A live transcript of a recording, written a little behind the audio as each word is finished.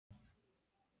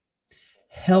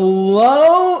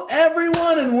Hello,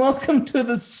 everyone, and welcome to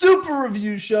the Super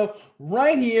Review Show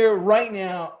right here, right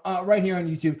now, right here on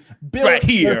YouTube. Right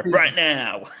here, right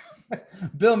now.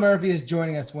 Bill Murphy is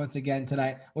joining us once again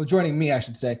tonight. Well, joining me, I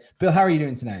should say. Bill, how are you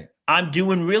doing tonight? I'm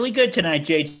doing really good tonight,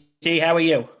 JT. How are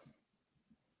you?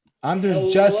 I'm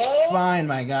doing just fine,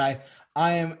 my guy.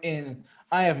 I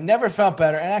have never felt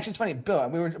better. And actually, it's funny, Bill.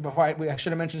 I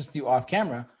should have mentioned this to you off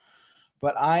camera,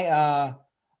 but I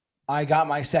got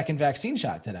my second vaccine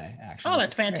shot today. Actually, Oh, which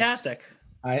that's is great. fantastic.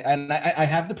 I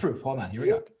have the proof. Hold on, here we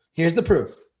go. Here's the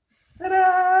proof.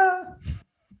 Ta-da!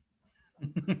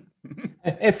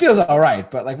 It feels all right,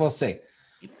 but we'll see.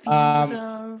 It feels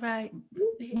all right.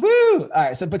 Woo! All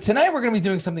right, but tonight we're going to be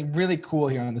doing something really cool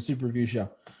here on the Super Review Show.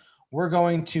 We're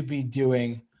going to be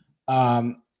doing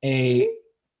last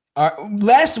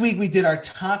week we did our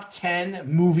top 10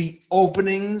 movie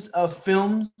openings of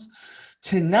films.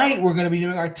 Tonight we're going to be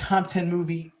doing our top 10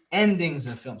 movie endings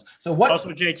of films. So what? Also,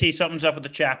 JT, something's up with the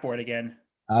chat board again.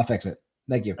 I'll fix it.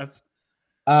 Thank you. Okay.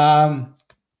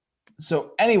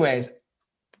 So anyways,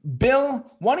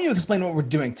 Bill, why don't you explain what we're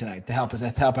doing tonight to help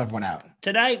everyone out?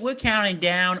 Tonight, we're counting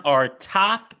down our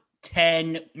top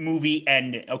 10 movie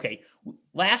ending. Okay,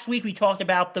 last week we talked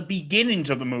about the beginnings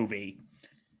of the movie.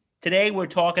 Today, we're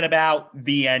talking about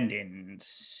the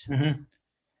endings. Mm-hmm.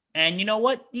 And you know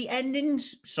what? The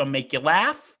endings, some make you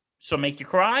laugh, some make you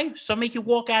cry, some make you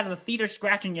walk out of the theater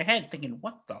scratching your head thinking,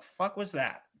 what the fuck was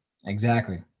that?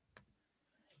 Exactly.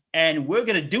 And we're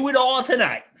going to do it all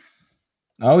tonight.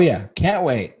 Oh, yeah. Can't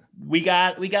wait. We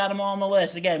got them all on the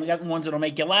list. Again, we got ones that'll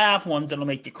make you laugh, ones that'll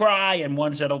make you cry, and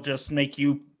ones that'll just make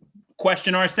you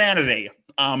question our sanity.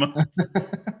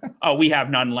 Oh, we have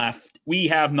none left.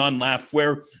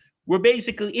 We're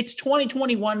basically, it's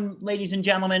 2021, ladies and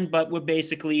gentlemen, but we're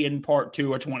basically in part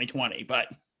 2 of 2020.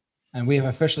 And we have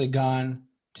officially gone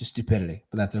to stupidity,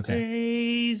 but that's okay.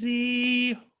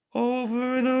 Crazy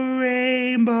over the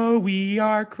rainbow, we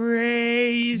are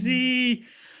crazy.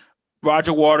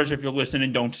 Roger Waters, if you're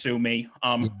listening, don't sue me.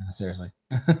 Yeah, seriously.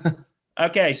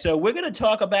 Okay, so we're going to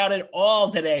talk about it all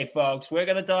today, folks. We're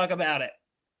going to talk about it.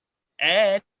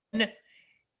 And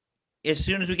as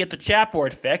soon as we get the chat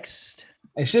board fixed.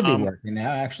 It should be working now,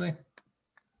 actually.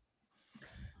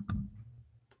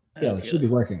 Bill, it should be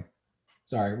working.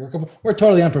 Sorry, we're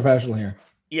totally unprofessional here.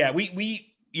 Yeah,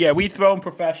 we've thrown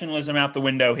professionalism out the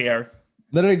window here.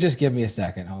 Literally, just give me a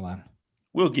second. Hold on.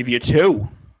 We'll give you 2.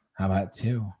 How about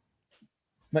 2?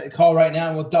 But call right now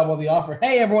and we'll double the offer.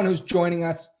 Hey, everyone who's joining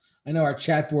us. I know our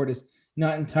chat board is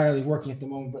not entirely working at the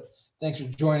moment, but thanks for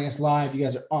joining us live. You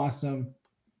guys are awesome.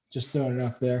 Just throwing it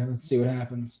up there. Let's see what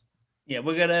happens. Yeah,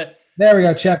 we're going to. There we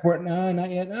go. Chat board. No, not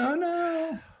yet. Oh,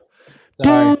 no. Sorry.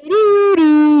 I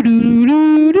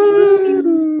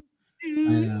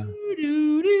know.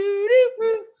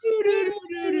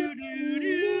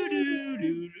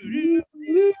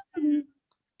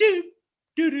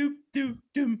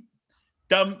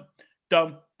 Dum,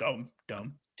 dum, dum,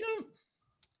 dum, dum.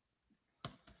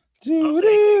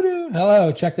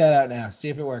 Hello, check that out now. See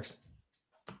if it works.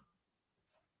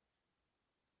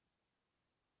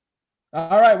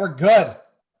 All right, we're good.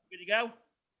 Good to go?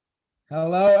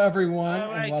 Hello, everyone,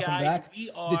 All right, and welcome guys, back.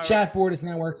 The chat board is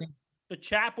now working. The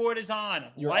chat board is on.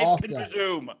 You're Life all can set.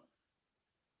 resume.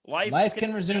 Life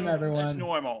can resume, everyone. As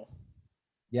normal.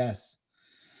 Yes.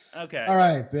 Okay. All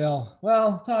right, Bill.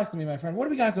 Well, talk to me, my friend. What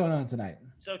do we got going on tonight?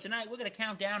 So tonight we're going to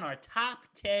count down our top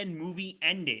 10 movie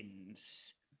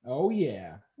endings. Oh,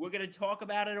 yeah. We're going to talk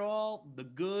about it all, the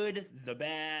good, the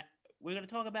bad. We're going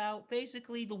to talk about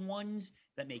basically the ones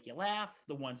that make you laugh,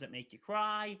 the ones that make you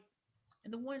cry,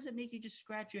 and the ones that make you just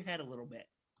scratch your head a little bit.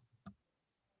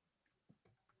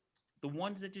 The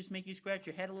ones that just make you scratch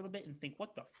your head a little bit and think,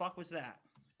 what the fuck was that?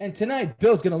 And tonight,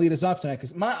 Bill's going to lead us off tonight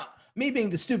because me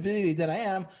being the stupid idiot that I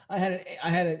am,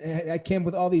 I came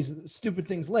with all these stupid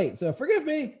things late. So forgive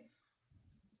me.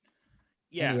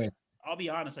 Yeah, anyway. I'll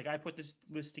be honest. I put this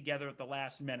list together at the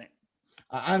last minute.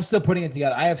 I'm still putting it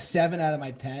together. I have 7 out of my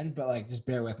 10, but just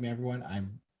bear with me, everyone.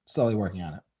 I'm slowly working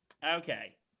on it.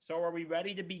 Okay, so are we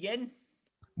ready to begin?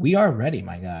 We are ready,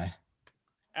 my guy.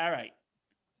 All right.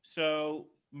 So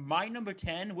my number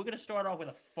 10, we're going to start off with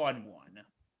a fun one.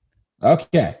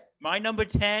 Okay. My number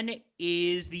 10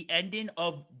 is the ending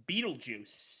of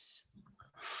Beetlejuice.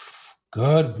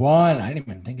 Good one. I didn't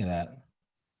even think of that.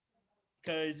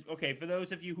 Because, okay, for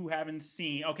those of you who haven't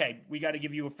seen, okay, we got to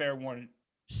give you a fair warning.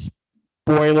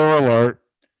 Spoiler alert.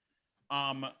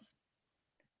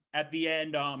 At the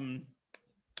end,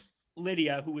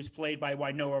 Lydia, who was played by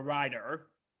Winona Ryder,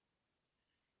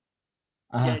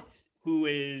 who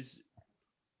is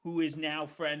now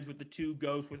friends with the two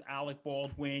ghosts, with Alec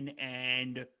Baldwin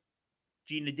and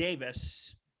Gina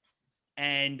Davis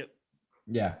and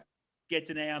Yeah. gets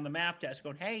an A on the math test,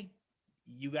 going, "Hey,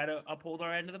 you got to uphold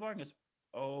our end of the bargain." Goes,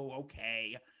 "Oh,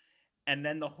 okay." And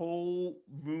then the whole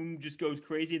room just goes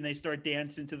crazy, and they start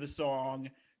dancing to the song,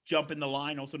 jumping the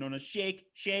line, also known as "Shake,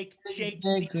 Shake, Shake,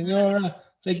 Shake, senora,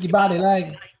 shake your body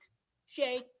like.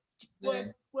 Shake,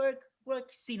 work, work,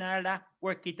 work, Sinara,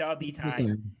 work it all the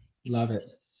time." Love It's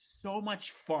it. so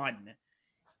much fun.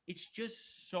 It's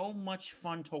just so much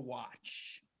fun to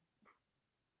watch.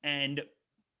 And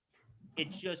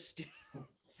it's just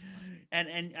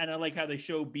and I like how they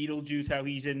show Beetlejuice, how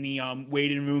he's in the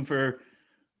waiting room for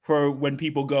when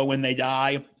people go when they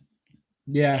die.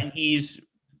 Yeah.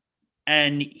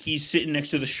 And he's sitting next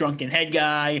to the shrunken head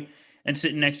guy and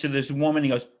sitting next to this woman. He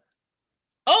goes,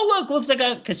 "Oh, look, looks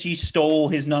like because she stole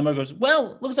his number." Goes,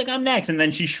 "Well, looks like I'm next." And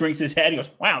then she shrinks his head. He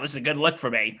goes, "Wow, this is a good look for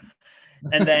me."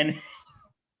 And then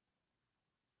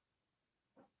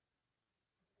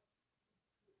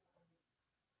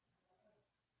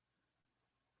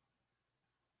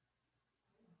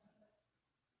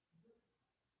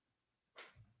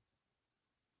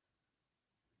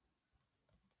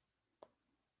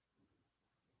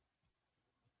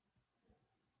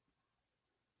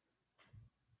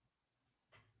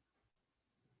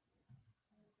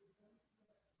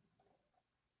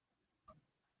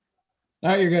All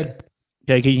right, you're good.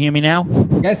 okay, can you hear me now?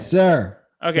 Yes, sir.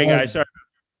 Okay, Sorry. guys, sorry.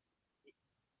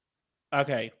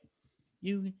 Okay.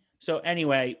 So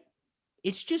anyway,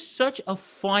 it's just such a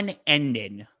fun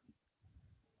ending.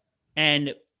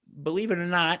 And believe it or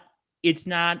not, it's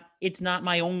not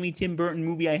my only Tim Burton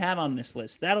movie I have on this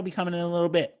list. That'll be coming in a little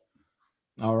bit.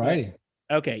 All righty.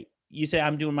 Okay. You say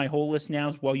I'm doing my whole list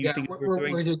now while you Yeah, think we're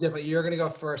gonna do it different. You're gonna go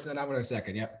first, and then I'm gonna go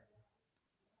second. Yep.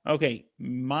 Okay.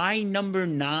 My number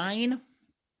nine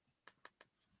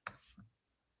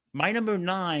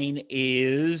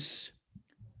is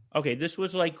okay. This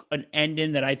was like an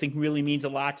ending that I think really means a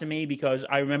lot to me because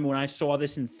I remember when I saw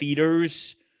this in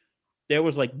theaters, there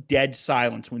was like dead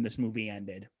silence when this movie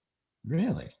ended.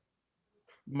 Really?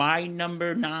 My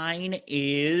number nine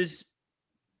is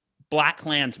Black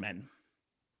Klansman.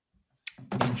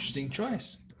 Interesting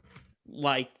choice.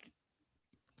 Like,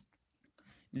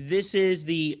 this is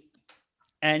the,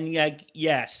 and like,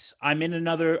 yes, I'm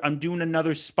doing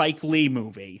another Spike Lee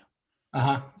movie.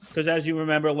 Uh-huh. Because as you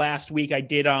remember last week, I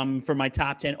did, for my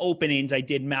top 10 openings, I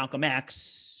did Malcolm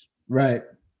X, Right.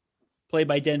 played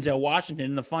by Denzel Washington.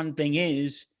 And the fun thing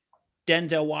is,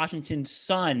 Denzel Washington's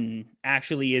son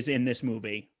actually is in this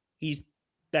movie. He's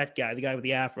that guy, the guy with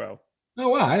the afro. Oh,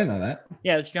 wow. I didn't know that.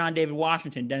 Yeah, it's John David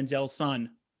Washington, Denzel's son.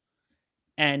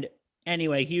 And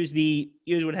anyway, here's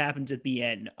what happens at the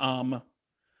end.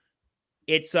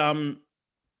 It's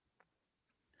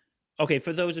okay,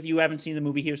 for those of you who haven't seen the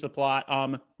movie, here's the plot.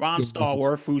 Ron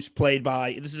Stallworth, who's played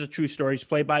by, this is a true story, he's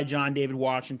played by John David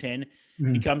Washington,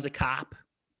 becomes a cop.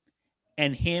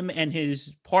 And him and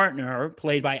his partner,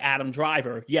 played by Adam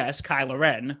Driver, yes, Kylo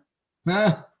Ren,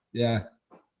 yeah,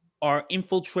 are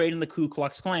infiltrating the Ku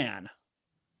Klux Klan.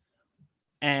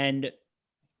 And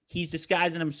he's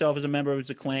disguising himself as a member of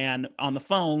the Klan on the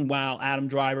phone while Adam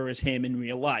Driver is him in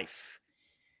real life.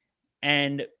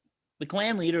 And the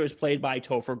Klan leader is played by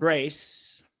Topher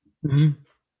Grace,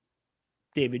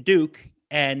 David Duke.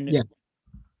 And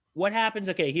what happens?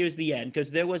 Okay, here's the end. Because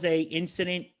there was a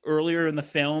incident earlier in the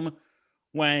film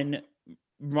when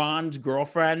Ron's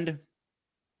girlfriend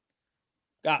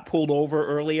got pulled over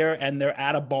earlier, and they're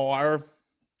at a bar.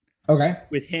 Okay.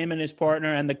 With him and his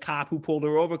partner, and the cop who pulled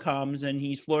her over comes and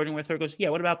he's flirting with her, goes, "Yeah,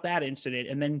 what about that incident?"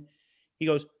 And then he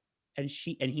goes, and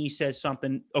he says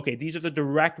something. Okay, these are the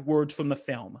direct words from the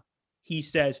film. He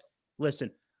says,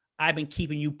 "Listen, I've been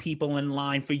keeping you people in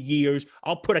line for years.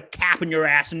 I'll put a cap in your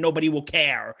ass and nobody will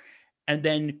care." And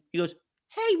then he goes,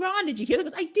 "Hey, Ron, did you hear that?" He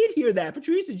goes, "I did hear that."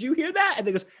 "Patrice, did you hear that?" And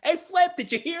they goes, "Hey, Flip,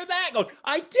 did you hear that?" Goes,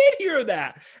 "I did hear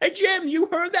that." "Hey, Jim, you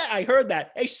heard that?" "I heard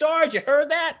that." "Hey, Sarge, you heard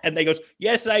that?" And they goes,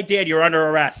 "Yes, I did. You're under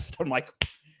arrest." I'm like,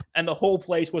 and the whole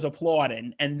place was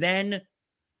applauding. And then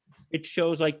it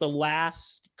shows like the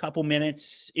last couple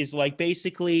minutes is like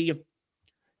basically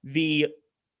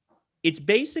it's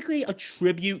basically a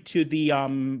tribute to the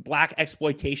black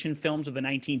exploitation films of the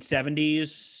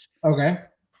 1970s. Okay.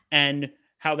 And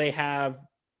how they have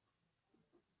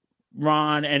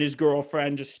Ron and his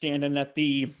girlfriend just standing at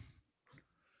the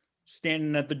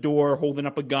door holding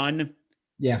up a gun.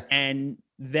 Yeah. And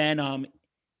then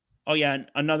oh yeah,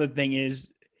 another thing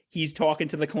is he's talking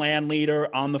to the Klan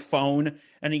leader on the phone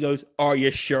and he goes, "Are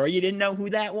you sure you didn't know who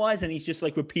that was?" And he's just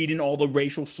like repeating all the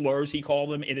racial slurs he called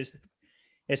them. It is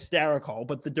hysterical.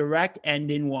 But the direct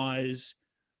ending was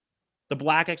the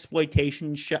black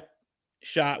exploitation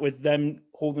shot with them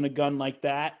holding a gun like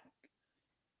that.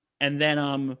 And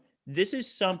then this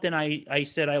is something I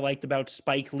said I liked about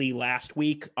Spike Lee last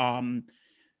week.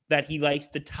 That he likes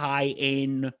to tie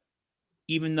in,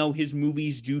 even though his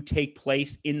movies do take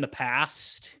place in the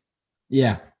past.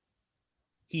 Yeah.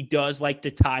 He does like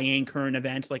to tie in current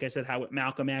events, like I said, how with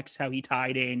Malcolm X, how he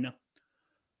tied in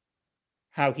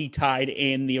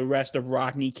the arrest of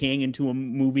Rodney King into a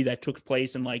movie that took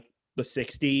place in like the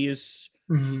 60s.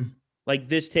 Mm-hmm. Like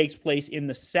this takes place in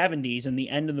the 70s, and the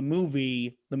end of the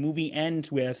movie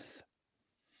ends with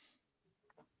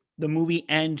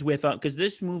because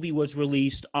this movie was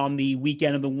released on the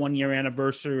weekend of the 1-year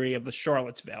anniversary of the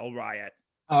Charlottesville riot.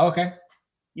 Oh, okay.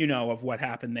 You know, of what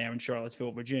happened there in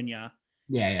Charlottesville, Virginia.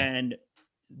 Yeah. And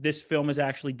this film is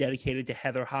actually dedicated to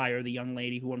Heather Heyer, the young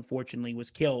lady who unfortunately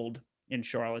was killed in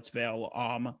Charlottesville.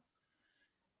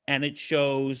 And it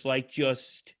shows like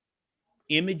just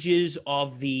images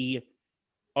of the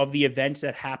events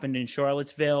that happened in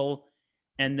Charlottesville.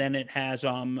 And then it has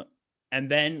and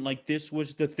then like this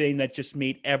was the thing that just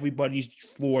made everybody's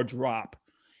floor drop.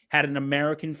 Had an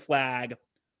American flag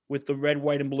with the red,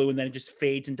 white, and blue, and then it just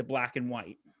fades into black and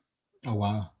white. Oh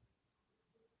wow.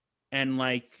 And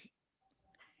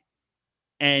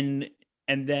and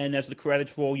then as the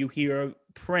credits roll, you hear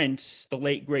Prince, the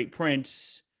late great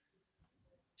Prince,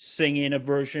 singing a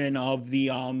version of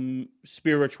the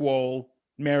spiritual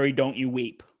 "Mary, Don't You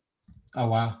Weep." Oh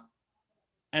wow.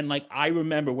 And like I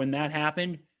remember when that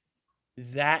happened,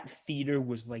 that theater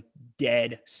was like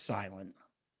dead silent.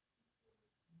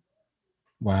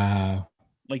 Wow.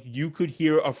 Like you could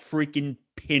hear a freaking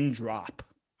pin drop.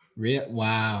 Real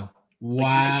wow. Like you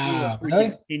could hear a Wow. freaking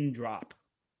Really? pin drop.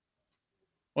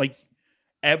 Like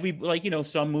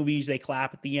some movies they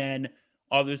clap at the end,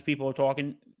 others people are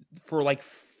talking for like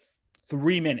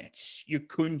 3 minutes. You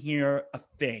couldn't hear a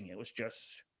thing. It was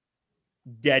just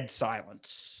dead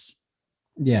silence.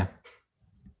 Yeah.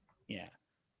 Yeah.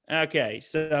 Okay,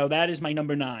 so that is my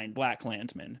number 9, Black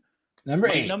Klansman. Number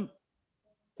 8.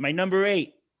 My number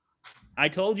 8. I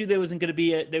told you there was going to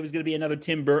be another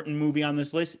Tim Burton movie on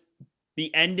this list. The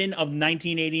ending of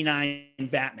 1989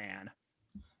 Batman.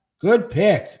 Good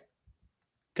pick.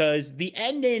 Because the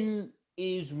ending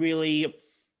is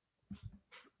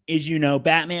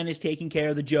Batman is taking care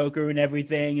of the Joker and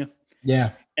everything.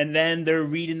 Yeah. And then they're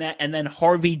reading that, and then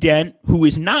Harvey Dent, who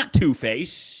is not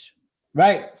Two-Face,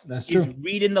 right? That's true. is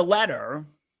reading the letter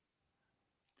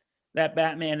that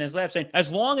Batman has left, saying,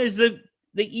 "As long as the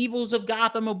evils of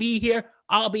Gotham will be here,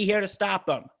 I'll be here to stop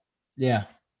them." Yeah.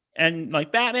 And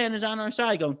like Batman is on our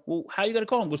side, going, "Well, how are you going to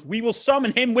call him?" He goes, "We will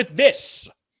summon him with this,"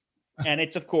 and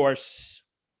it's of course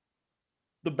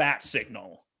the bat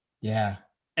signal. Yeah.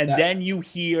 And then you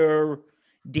hear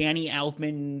Danny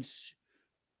Elfman's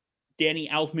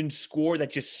score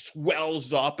that just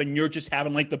swells up, and you're just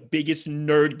having like the biggest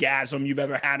nerdgasm you've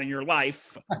ever had in your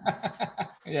life.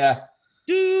 Yeah.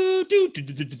 Do, do, do,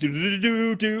 do, do, do,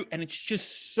 do, do, and it's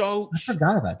just so. I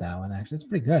forgot about that one. Actually, it's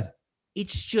pretty good.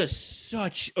 It's just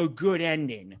such a good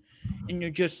ending, and you're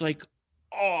just like,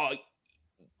 oh,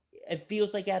 it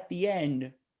feels like at the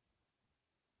end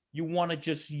you want to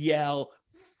just yell.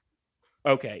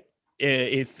 Okay,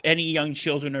 if any young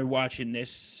children are watching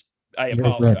this, I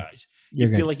apologize.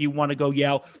 You feel like you want to go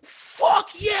yell,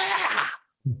 "Fuck yeah!"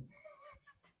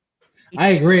 I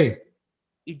agree.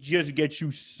 It just gets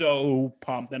you so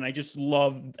pumped, and I just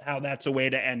love how that's a way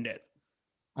to end it.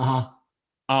 But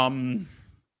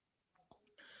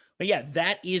yeah,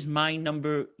 that is my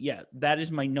number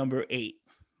 8.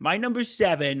 My number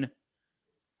 7.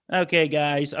 Okay,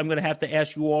 guys, I'm gonna have to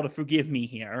ask you all to forgive me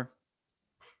here.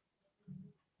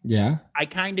 Yeah. I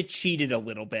kind of cheated a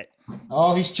little bit.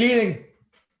 Oh, he's cheating.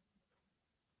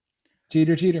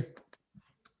 Cheater.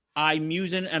 I'm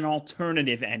using an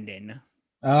alternative ending.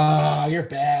 Oh, you're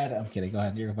bad. I'm kidding. Go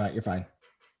ahead. You're fine.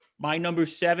 My number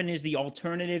 7 is the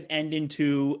alternative ending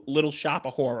to Little Shop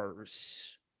of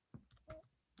Horrors.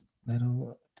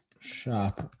 Little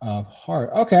Shop of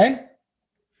Horrors. Okay.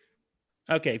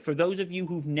 Okay, for those of you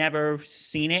who've never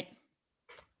seen it,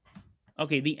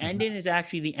 okay, the ending is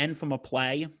actually the end from a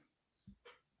play.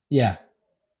 Yeah.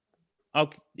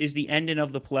 Okay, is the ending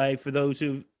of the play for those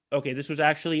who. Okay, this was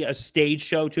actually a stage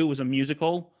show too. It was a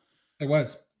musical. It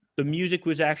was. The music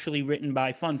was actually written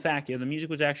by. Fun fact here: the music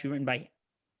was actually written by.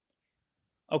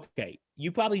 Okay,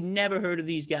 you probably never heard of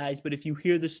these guys, but if you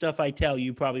hear the stuff I tell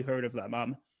you, probably heard of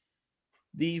them.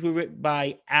 These were written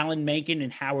by Alan Menken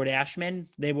and Howard Ashman.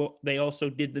 They also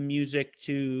did the music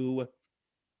to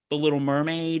The Little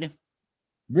Mermaid.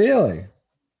 Really?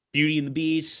 Beauty and the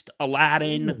Beast,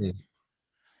 Aladdin. Really?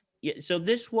 Yeah, so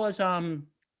this was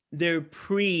their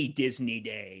pre-Disney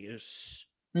days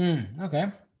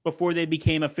Okay. before they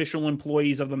became official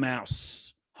employees of the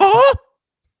mouse. Huh?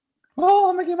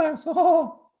 Oh, Mickey Mouse.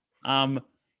 Oh.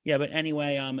 Yeah, but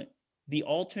anyway, the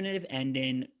alternative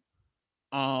ending,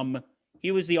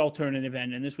 here was the alternative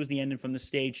ending. This was the ending from the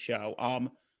stage show.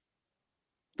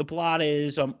 The plot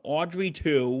is Audrey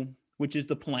 2, which is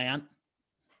the plant,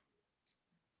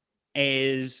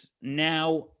 is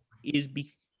now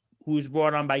who's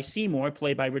brought on by Seymour,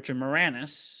 played by Richard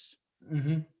Moranis,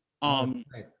 Mm-hmm. Oh,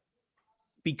 right.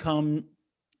 become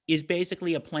is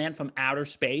basically a plant from outer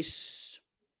space,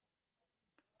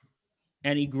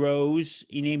 and he grows.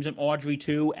 He names him Audrey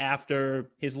 2 after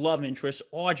his love interest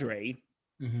Audrey,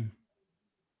 Mm-hmm.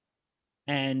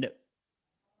 and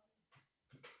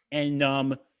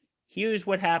here's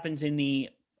what happens in the.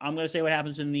 I'm gonna say what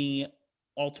happens in the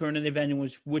alternative ending,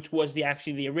 which was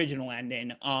actually the original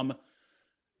ending.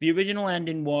 The original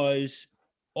ending was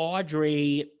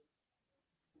Audrey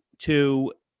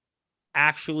to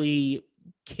actually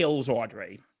kills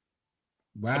Audrey,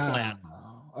 the Wow. plant.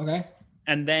 Okay.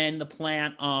 And then the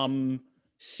plant,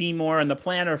 Seymour and the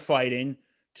plant are fighting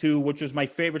to, which was my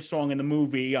favorite song in the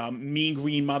movie, Mean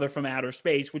Green Mother from Outer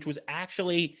Space, which was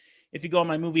actually, if you go on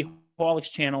my Movie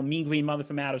Holics channel, Mean Green Mother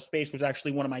from Outer Space was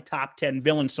actually one of my top 10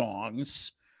 villain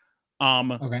songs.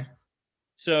 Okay.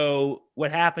 So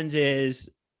what happens is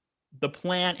the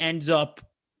plant ends up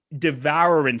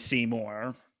devouring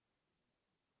Seymour,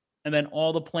 and then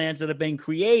all the plants that have been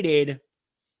created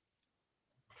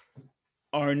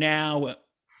are now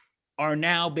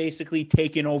basically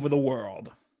taking over the world.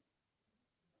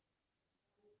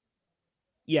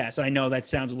 Yes, I know that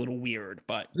sounds a little weird,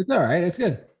 but It's all right. It's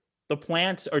good. the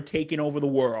plants are taking over the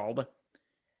world.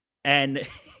 And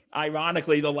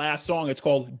ironically, the last song, it's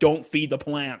called Don't Feed the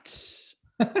Plants.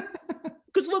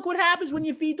 Because look what happens when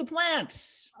you feed the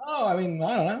plants. Oh, I mean,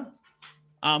 I don't know.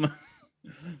 Um,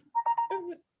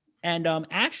 and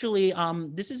actually,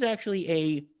 this is actually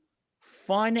a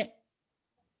fun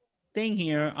thing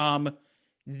here.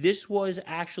 This was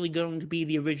actually going to be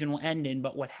the original ending,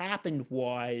 but what happened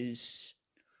was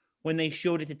when they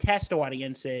showed it to test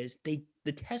audiences,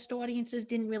 the test audiences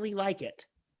didn't really like it.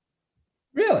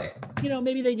 Really?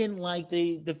 Maybe they didn't like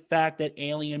the fact that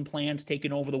alien plants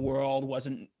taking over the world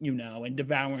wasn't, and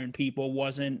devouring people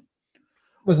wasn't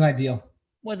Ideal.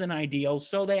 ideal.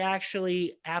 So they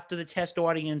actually, after the test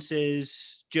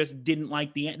audiences just didn't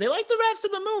like the end. They liked the rest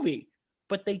of the movie,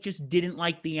 but they just didn't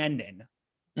like the ending.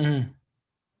 Mm-hmm.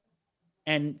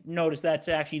 And notice that's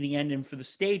actually the ending for the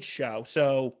stage show.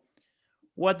 So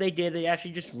what they did, they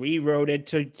actually just rewrote it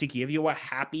to give you a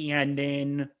happy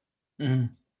ending. Mm-hmm.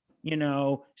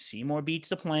 Seymour beats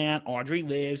the plant. Audrey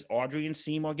lives. Audrey and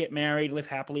Seymour get married, live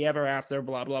happily ever after.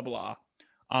 Blah blah blah.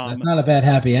 That's not a bad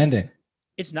happy ending.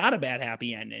 It's not a bad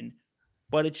happy ending,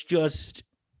 but it's just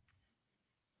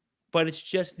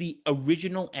the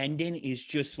original ending is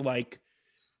just like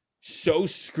so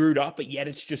screwed up, but yet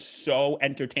it's just so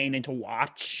entertaining to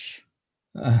watch.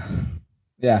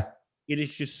 Yeah. It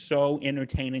is just so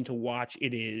entertaining to watch.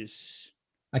 It is.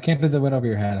 I can't put the win over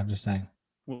your head. I'm just saying.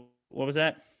 What was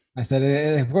that? I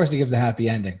said, of course, he gives a happy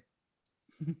ending.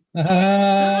 No,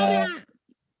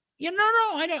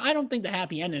 I don't think the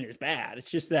happy ending is bad.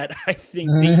 It's just that I think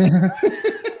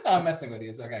I'm messing with you.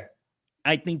 It's okay.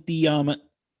 I think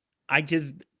I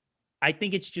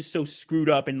think it's just so screwed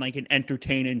up in like an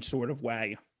entertaining sort of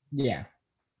way. Yeah,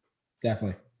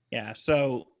 definitely. Yeah.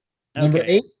 So number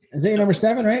 8 is that your number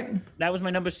 7, right? That was my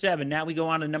number 7. Now we go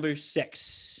on to number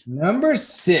 6. Number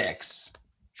 6,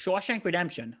 Shawshank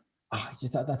Redemption. Oh, you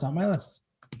thought that's on my list?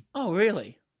 Oh,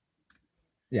 really?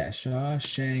 Yeah,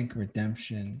 Shawshank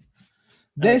Redemption.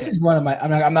 This is one of my.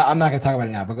 I'm not going to talk about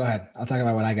it now. But go ahead. I'll talk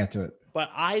about when I get to it. But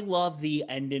I love the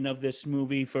ending of this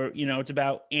movie. It's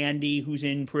about Andy who's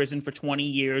in prison for 20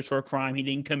 years for a crime he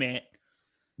didn't commit.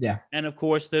 Yeah. And of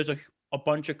course, there's a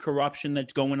bunch of corruption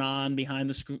that's going on behind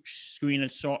the screen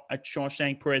at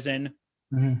Shawshank Prison.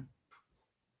 Mm-hmm.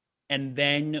 And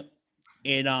then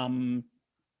and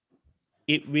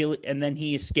then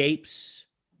he escapes.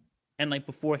 And like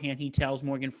beforehand, he tells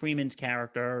Morgan Freeman's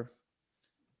character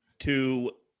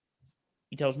to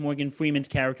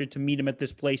meet him at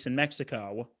this place in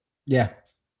Mexico. Yeah.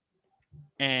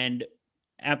 And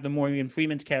after Morgan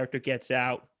Freeman's character gets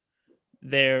out,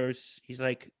 he's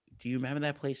like, do you remember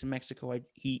that place in Mexico?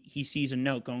 He sees a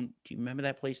note going, do you remember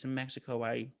that place in Mexico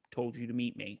I told you to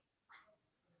meet me?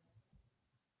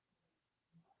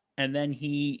 And then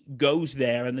he goes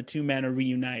there and the two men are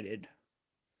reunited.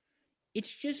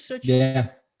 It's just such... Yeah.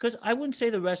 Because I wouldn't say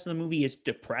the rest of the movie is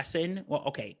depressing. Well,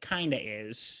 okay, kind of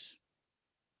is.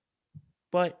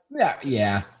 But...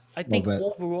 Yeah. I little think bit.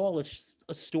 overall it's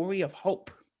a story of hope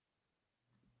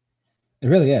It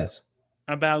really is.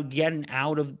 about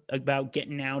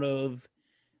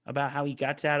about how he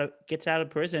gets out of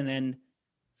prison and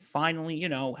finally,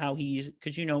 how he's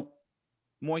because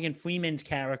Morgan Freeman's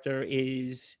character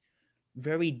is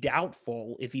very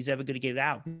doubtful if he's ever going to get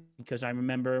out because I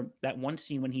remember that one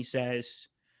scene when he says,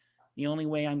 "The only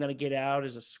way I'm going to get out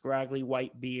is a scraggly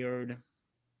white beard."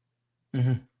 Mm-hmm.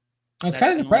 It's That's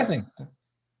kind of the only. depressing.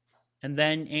 And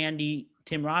then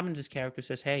Tim Robbins' character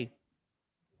says, "Hey,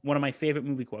 one of my favorite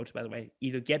movie quotes, by the way,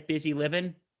 either get busy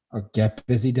living Or get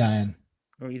busy dying.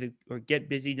 or get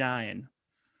busy dying."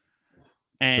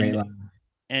 Great And line.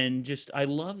 just I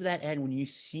love that end when you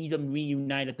see them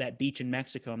reunite at that beach in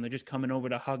Mexico and they're just coming over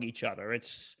to hug each other.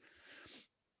 It's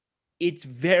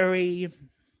very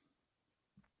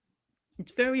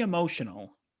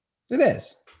emotional, It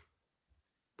is.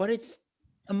 but it's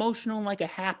emotional in like a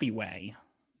happy way.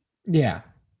 Yeah.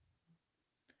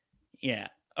 Yeah.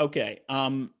 Okay.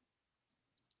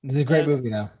 This is a great movie,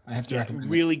 though. I have to Yeah, recommend it.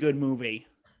 really good movie.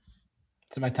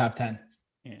 It's in my top 10.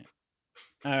 Yeah.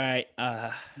 All right.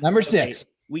 Number Okay. 6.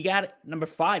 We got number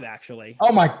 5 actually.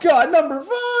 Oh my God, number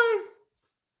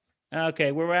 5.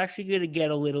 Okay, we're actually gonna get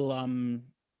a little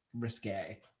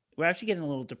Risque. we're actually getting a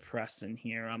little depressing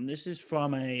here. This is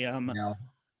from a No.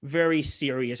 very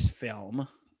serious film,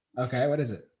 Okay, what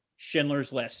is it?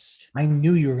 Schindler's List. I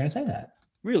knew you were going to say that.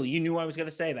 Really, you knew I was gonna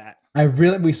say that?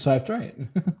 We swiped right.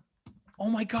 Oh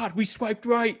my God, we swiped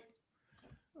right.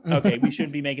 Okay, we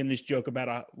shouldn't be making this joke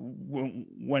about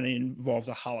when it involves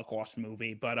a Holocaust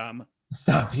movie, but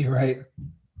Stop, you're right.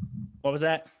 what was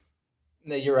that?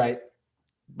 No, you're right.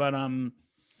 But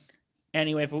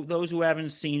anyway, for those who haven't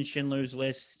seen Schindler's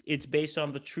List, it's based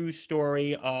on the true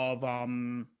story of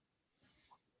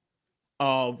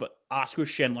Oscar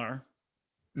Schindler,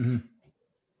 Mm-hmm.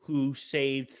 who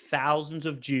saved thousands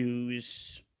of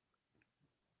Jews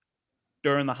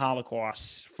during the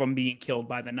Holocaust from being killed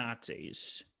by the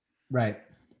Nazis. Right.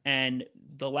 And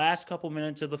the last couple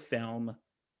minutes of the film,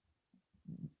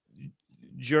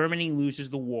 Germany loses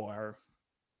the war,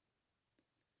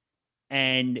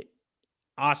 and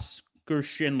Oscar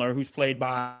Schindler, who's played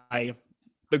by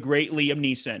the great Liam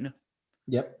Neeson,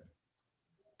 Yep.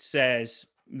 says,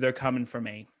 "They're coming for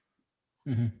me.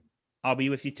 Mm-hmm. I'll be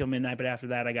with you till midnight, but after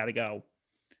that, I gotta go."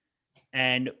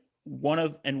 And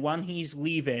when he's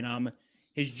leaving,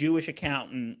 his Jewish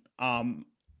accountant,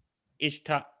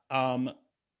 Ishta, God,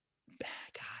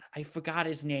 I forgot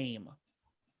his name.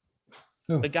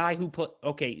 Who? The guy who put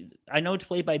I know it's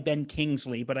played by Ben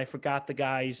Kingsley, but I forgot the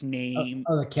guy's name.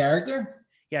 Oh, the character?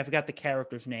 Yeah, I forgot the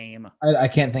character's name. I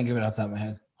can't think of it off the top of my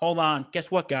head. Hold on.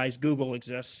 Guess what, guys? Google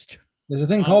exists. There's a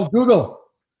thing called Google.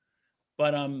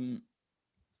 But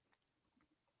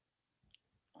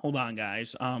hold on,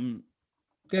 guys.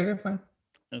 Okay, fine.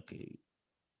 Okay.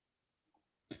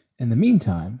 In the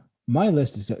meantime, my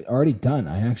list is already done.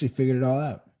 I actually figured it all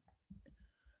out.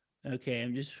 Okay,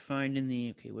 I'm just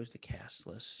finding where's the cast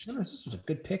list? This was a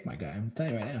good pick, my guy. I'm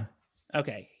telling you right now.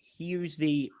 Okay, here's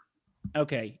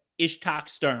Ishtak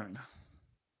Stern.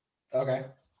 Okay.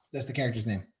 That's the character's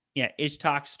name. Yeah,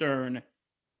 Ishtak Stern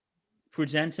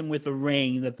presents him with a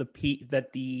ring that the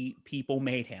people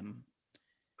made him.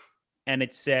 And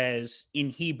it says in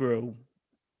Hebrew,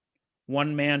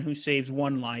 "One man who saves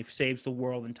one life saves the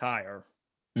world entire."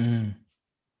 Mm.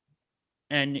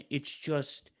 And it's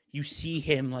just, you see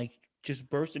him like just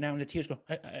bursting out into tears, go,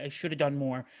 I should have done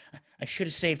more. I should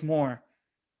have saved more.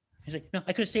 He's like, no,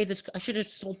 I could have saved this. I should have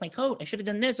sold my coat. I should have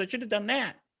done this. I should have done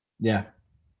that. Yeah.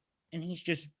 And he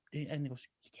goes, you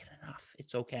did enough.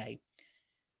 It's okay.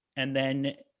 And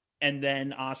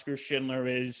then Oscar Schindler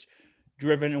is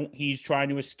driven. He's trying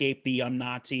to escape the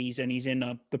Nazis, and he's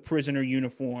in the prisoner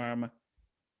uniform.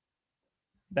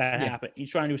 That happened.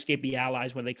 He's trying to escape the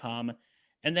Allies when they come.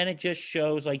 And then it just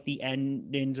shows like the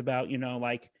endings about,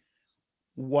 like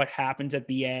what happens at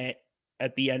the end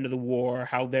of the war,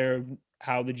 how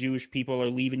the Jewish people are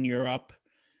leaving Europe.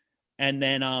 And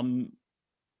then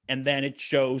it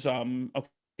shows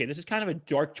okay, this is kind of a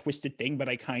dark, twisted thing, but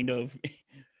I kind of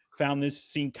found this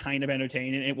scene kind of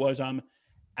entertaining. It was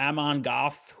Amon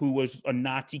Goth, who was a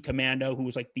Nazi commando, who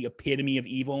was like the epitome of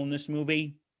evil in this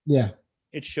movie. Yeah.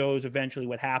 It shows eventually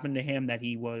what happened to him, that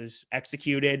he was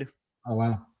executed. Oh,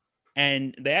 wow.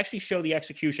 And they actually show the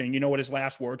execution. You know what his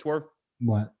last words were?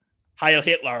 What? Heil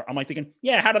Hitler. I'm like thinking,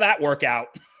 yeah, how did that work out?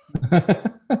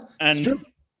 It's true.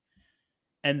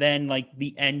 And then like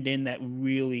the ending that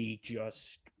really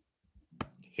just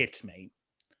hits me.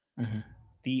 Mm-hmm.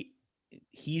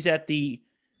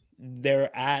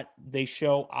 They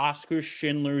show Oscar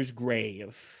Schindler's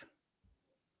grave.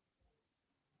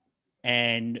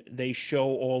 and they show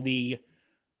all the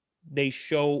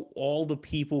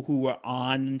people who were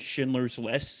on Schindler's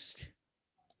List.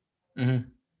 Mm-hmm.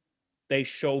 They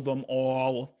show them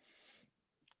all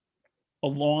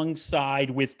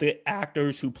alongside with the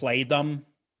actors who played them,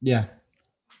 Yeah.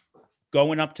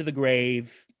 going up to the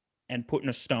grave and putting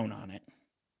a stone on it.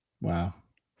 Wow.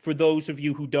 For those of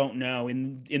you who don't know,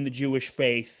 in the Jewish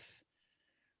faith,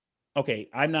 okay,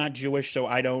 I'm not Jewish, so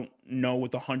I don't know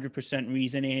what the 100%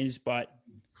 reason is, but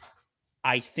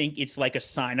I think it's like a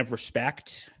sign of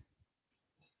respect.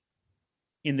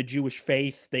 In the Jewish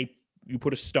faith, you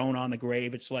put a stone on the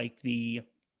grave. It's like a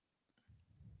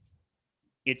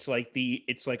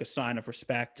sign of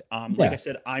respect. Like I Yeah.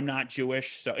 said, I'm not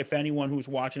Jewish, so if anyone who's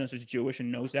watching us is Jewish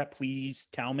and knows that, please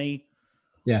tell me.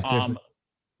 Yeah. Seriously.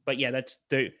 But yeah, that's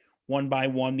the one by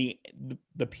one.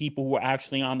 The people who were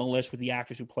actually on the list with the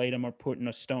actors who played him are putting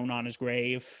a stone on his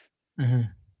grave. Mm-hmm.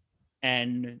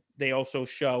 And they also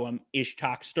show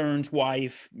Ishtok Stern's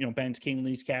wife, Ben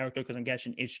Kingsley's character, because I'm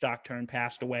guessing Ishtok Stern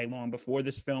passed away long before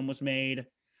this film was made.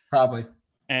 Probably.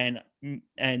 And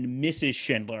Mrs.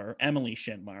 Schindler, Emily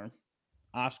Schindler,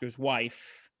 Oscar's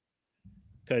wife,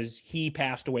 because he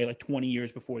passed away like 20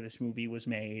 years before this movie was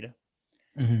made.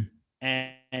 Mm-hmm.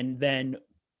 And then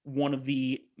one of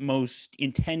the most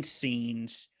intense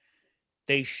scenes,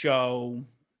 they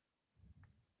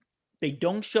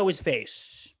don't show his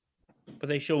face, but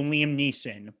they show Liam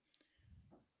Neeson.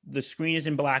 The screen is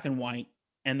in black and white,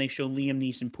 and they show Liam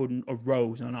Neeson putting a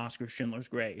rose on Oscar Schindler's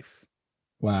grave.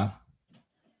 Wow.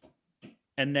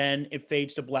 And then it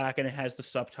fades to black, and it has the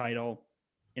subtitle,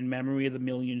 "In memory of the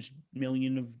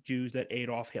million of Jews that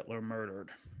Adolf Hitler murdered."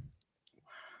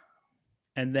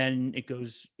 And then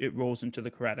it rolls into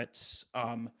the credits.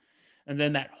 And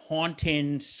then that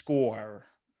haunting score,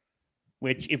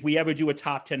 which if we ever do a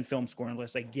top 10 film scoring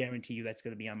list, I guarantee you that's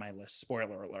going to be on my list.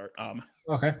 Spoiler alert.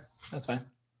 Okay, that's fine.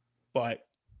 But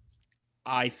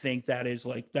I think that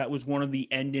was one of the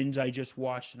endings I just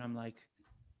watched, and I'm like,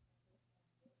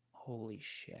 holy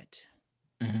shit.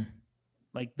 Mm-hmm.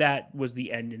 Like, that was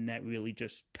the ending that really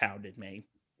just pounded me.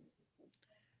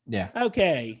 Yeah.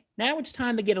 Okay, now it's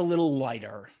time to get a little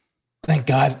lighter. Thank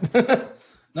God.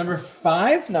 Number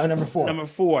 5? No, number 4. Number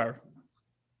 4,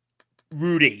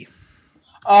 Rudy.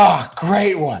 Oh,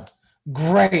 great one.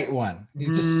 Great one.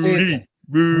 Rudy.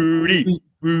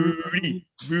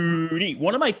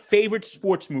 One of my favorite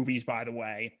sports movies, by the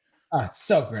way. Oh, it's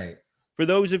so great. For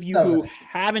those of you who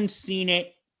haven't seen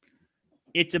it,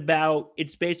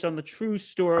 it's based on the true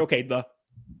story. Okay, the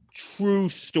true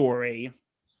story,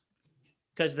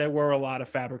 because there were a lot of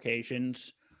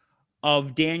fabrications,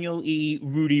 of Daniel E.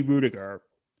 Rudy Rudiger,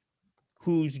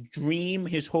 whose dream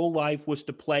his whole life was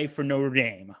to play for Notre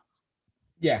Dame.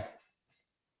 Yeah.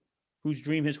 Whose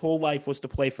dream his whole life was to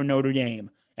play for Notre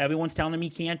Dame. Everyone's telling him he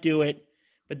can't do it,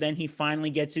 but then he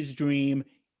finally gets his dream.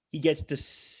 He gets to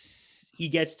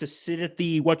sit at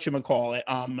the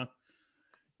whatchamacallit.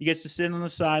 He gets to sit on the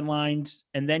sidelines,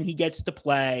 and then he gets to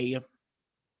play.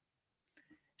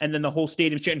 And then the whole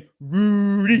stadium's chanting,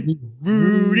 Rudy,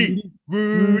 Rudy,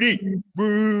 Rudy,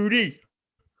 Rudy.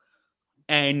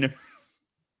 And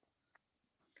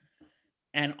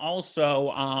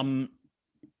also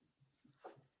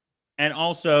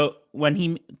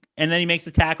then he makes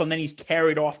the tackle, and then he's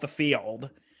carried off the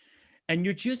field. And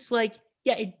you're just like,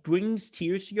 yeah, it brings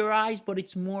tears to your eyes, but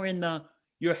it's more in the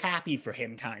you're happy for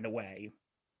him kind of way.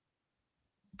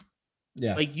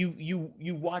 Yeah. Like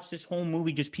you watch this whole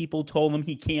movie, just people told him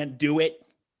he can't do it.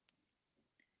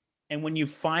 And when you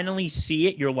finally see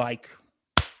it, you're like,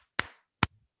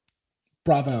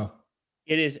 bravo.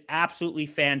 It is absolutely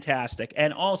fantastic.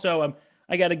 And also,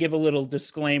 I got to give a little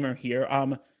disclaimer here.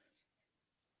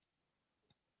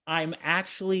 I'm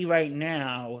actually right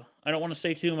now, I don't want to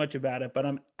say too much about it, but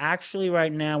I'm actually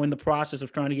right now in the process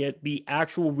of trying to get the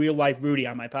actual real life Rudy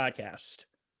on my podcast.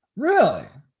 Really?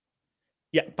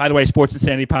 Yeah. By the way, Sports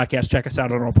Insanity Podcast. Check us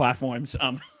out on all platforms.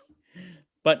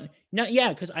 But no, yeah,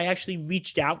 because I actually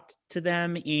reached out to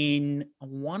them in, I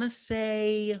want to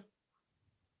say,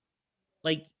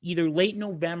 like either late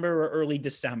November or early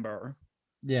December.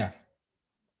 Yeah.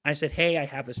 I said, hey, I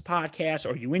have this podcast.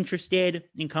 Are you interested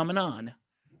in coming on?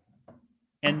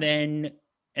 And then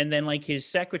like his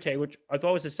secretary, which I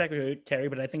thought was his secretary,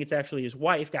 but I think it's actually his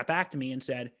wife, got back to me and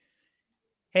said,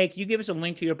 hey, can you give us a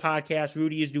link to your podcast?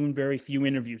 Rudy is doing very few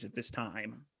interviews at this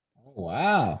time. Oh,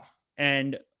 wow.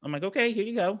 And I'm like, okay, here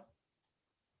you go.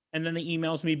 And then they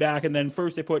emails me back. And then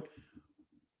first they put,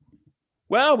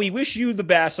 well, we wish you the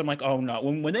best. I'm like, oh no.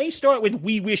 When they start with,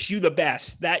 we wish you the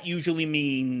best, that usually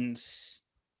means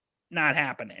not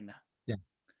happening. Yeah.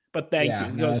 But thank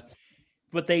you. No,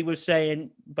 but he was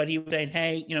saying,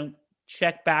 hey,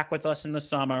 check back with us in the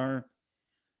summer.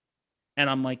 And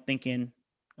I'm like thinking,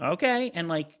 okay. And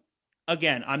like,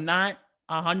 again, I'm not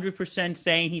 100%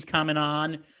 saying he's coming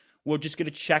on. We're just going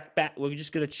to check back. We're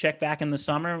just going to check back in the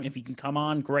summer. If he can come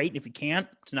on, great. If he can't,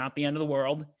 it's not the end of the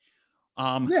world.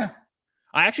 Yeah.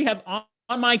 I actually have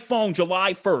on my phone,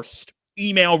 July 1st,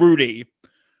 email Rudy.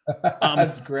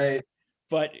 That's great.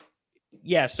 But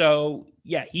yeah, so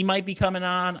yeah, he might be coming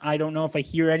on. I don't know if I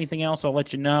hear anything else. I'll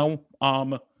let you know.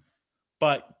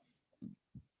 But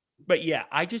yeah,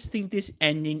 I just think this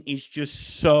ending is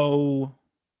just so.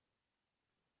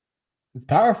 It's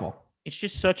powerful. It's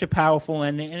just such a powerful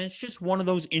ending, and it's just one of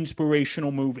those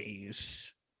inspirational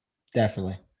movies.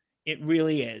 Definitely. It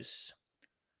really is.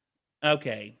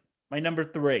 Okay, my number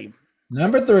 3.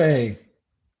 Number 3.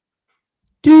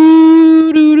 That's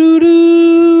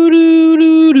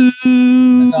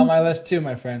on my list too,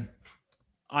 my friend.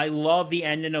 I love the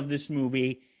ending of this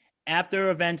movie. After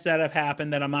events that have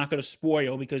happened that I'm not going to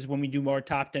spoil, because when we do more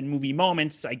top 10 movie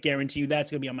moments, I guarantee you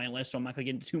that's going to be on my list, so I'm not going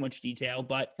to get into too much detail.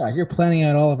 But God, you're planning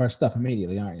out all of our stuff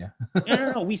immediately, aren't you?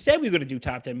 no. We said we were going to do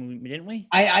top 10 movie, didn't we?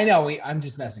 I know. I'm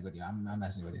just messing with you. I'm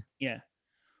messing with you. Yeah.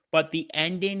 But the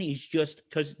ending is just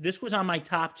because this was on my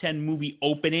top 10 movie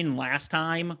opening last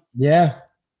time. Yeah.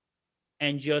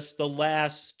 And just the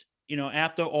last,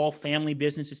 after all family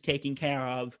business is taken care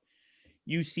of,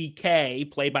 you see Kay,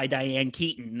 played by Diane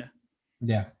Keaton,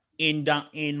 yeah,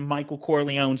 in Michael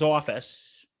Corleone's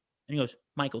office. And he goes,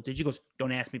 Michael, he goes,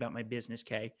 don't ask me about my business,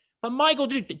 Kay. But Michael,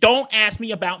 don't ask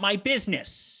me about my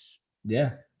business.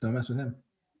 Yeah, don't mess with him.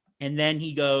 And then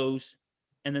he goes,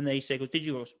 and then they say, did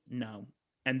you? He goes, no.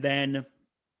 And then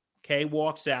Kay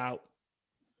walks out.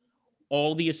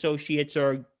 All the associates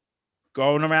are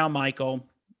going around Michael,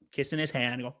 kissing his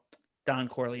hand, go, Don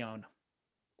Corleone.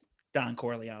 Don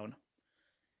Corleone.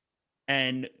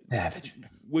 And savage,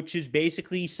 which is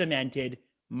basically cemented,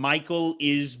 Michael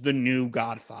is the new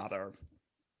Godfather.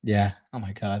 Yeah. Oh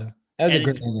my God. That was a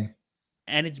great ending.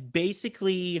 And it's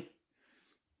basically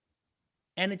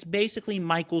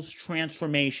Michael's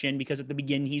transformation, because at the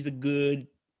beginning he's a good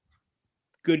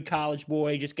college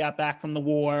boy, just got back from the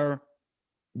war.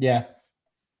 Yeah.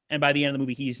 And by the end of the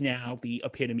movie, he's now the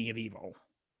epitome of evil.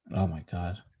 Oh my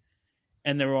God.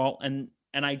 And they're all and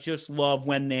I just love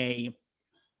when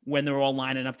they're all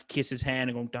lining up to kiss his hand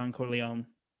and go, Don Corleone.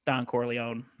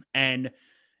 And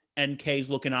Kay's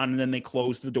looking on, and then they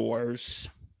close the doors.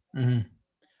 Mm-hmm.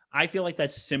 I feel like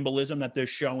that's symbolism, that they're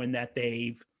showing that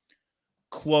they've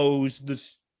closed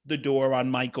the door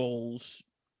on Michael's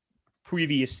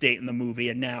previous state in the movie,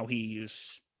 and now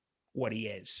he's what he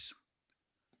is.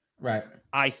 Right.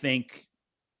 I think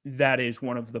that is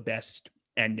one of the best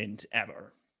endings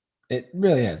ever. It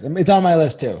really is. It's on my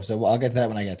list too, so I'll get to that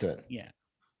when I get to it. Yeah.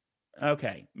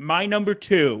 Okay. My number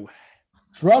 2.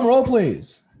 Drum roll,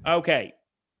 please. Okay.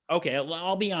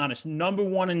 I'll be honest. Number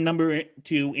 1 and number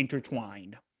 2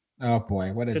 intertwined. Oh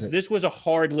boy, what is it? This was a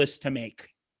hard list to make.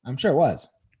 I'm sure it was.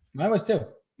 Mine was too.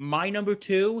 My number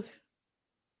 2,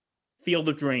 Field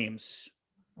of Dreams.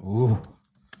 Ooh.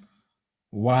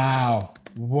 Wow.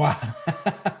 I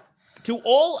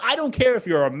don't care if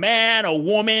you're a man, a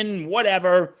woman,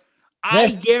 whatever.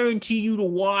 I guarantee you to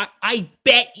watch. I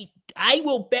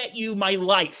will bet you my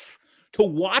life to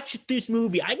watch this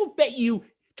movie. I will bet you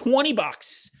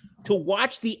 $20 to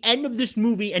watch the end of this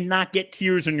movie and not get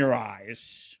tears in your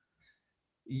eyes.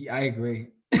 I agree.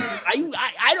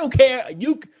 I don't care.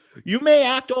 You may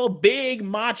act all big,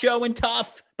 macho, and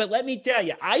tough, but let me tell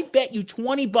you, I bet you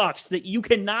 $20 that you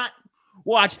cannot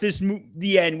watch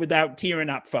the end without tearing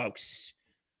up, folks.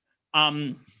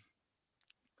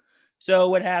 So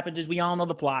what happens is, we all know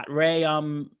the plot. Ray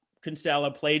Kinsella,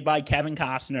 played by Kevin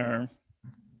Costner,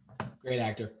 great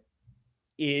actor,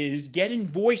 is getting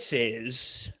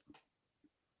voices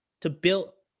to build.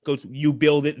 Goes, you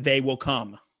build it, they will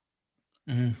come.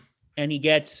 Mm-hmm. And he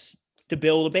gets to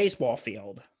build a baseball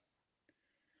field.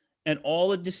 And all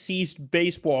the deceased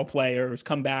baseball players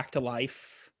come back to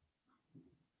life.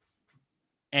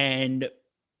 And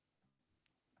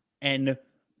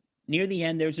near the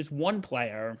end, there's this one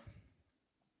player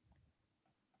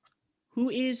who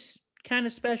is kind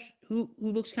of special, who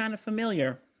looks kind of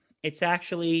familiar. It's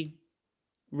actually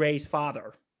Ray's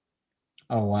father.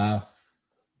 Oh, wow.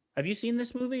 Have you seen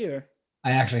this movie? Or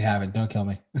I actually haven't. Don't kill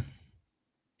me.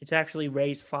 It's actually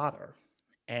Ray's father.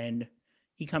 And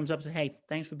he comes up and says, hey,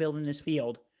 thanks for building this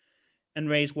field. And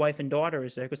Ray's wife and daughter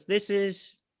is there. Because this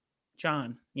is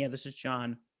John. Yeah, this is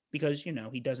John. Because,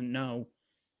 he doesn't know.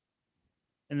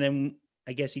 And then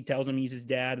I guess he tells him he's his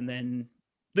dad. And then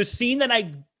the scene that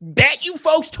I bet you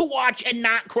folks to watch and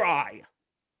not cry.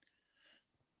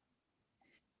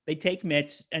 They take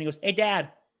mitts, and he goes, "Hey, Dad,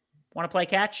 want to play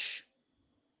catch?"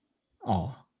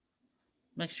 Oh,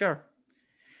 I'm like, "Sure."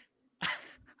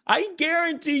 I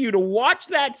guarantee you to watch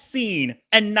that scene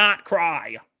and not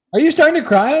cry. are you starting to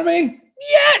cry on me?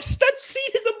 Yes, that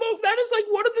scene is a move. That is like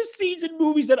one of the scenes in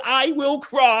movies that I will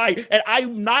cry, and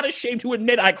I'm not ashamed to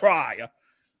admit I cry.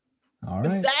 All But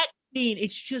right. that scene,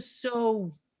 it's just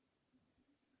so.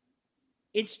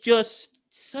 It's just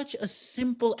such a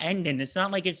simple ending. It's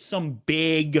not like it's some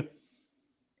big,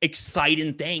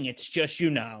 exciting thing. It's just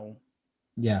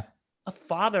Yeah, a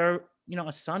father,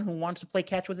 a son who wants to play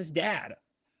catch with his dad.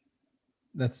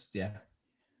 yeah.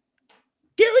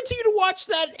 Guarantee you to watch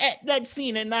that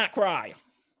scene and not cry.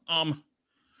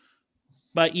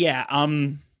 But yeah,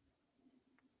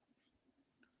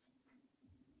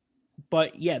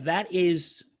 that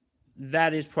is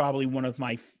probably one of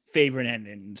my favorite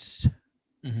endings.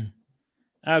 Mm-hmm.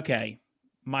 Okay,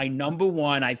 my number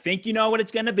one. I think you know what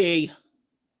it's gonna be.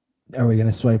 Are we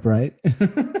gonna swipe right?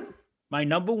 My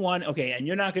number one. Okay, and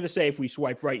you're not gonna say if we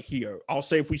swipe right here. I'll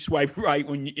say if we swipe right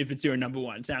if it's your number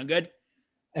one. Sound good?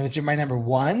 If it's my number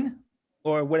one,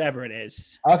 or whatever it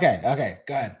is. Okay,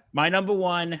 go ahead. My number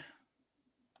one,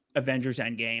 Avengers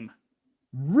Endgame.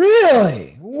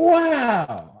 Really?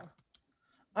 Wow.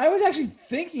 I was actually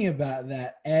thinking about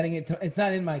that, adding it to. It's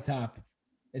not in my top.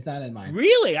 It's not in mine.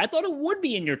 Really? I thought it would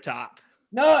be in your top.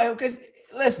 No, because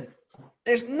listen,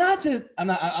 there's not that. I'm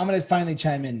going to finally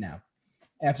chime in now,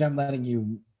 after I'm letting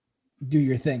you do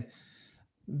your thing.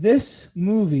 This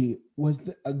movie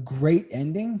was a great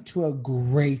ending to a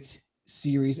great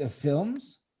series of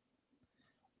films.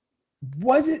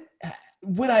 Was it?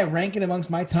 Would I rank it amongst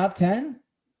my top 10?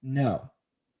 No.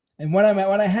 And what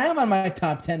I have on my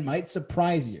top 10 might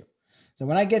surprise you. So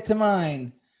when I get to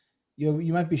mine,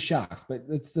 you might be shocked. But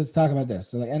let's talk about this.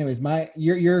 So like, anyways,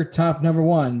 your top number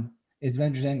one is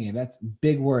Avengers Endgame. That's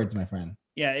big words, my friend.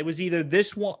 Yeah, it was either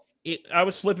this one. I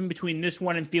was flipping between this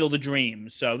one and Field of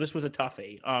Dreams, so this was a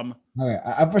toughie.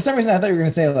 Okay. For some reason, I thought you were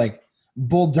gonna say like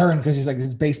Bull Durham because he's like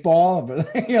his baseball,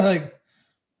 but you're like.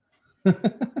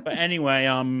 But anyway,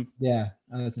 yeah,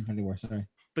 that's Infinity War. Sorry.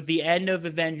 But the end of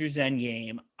Avengers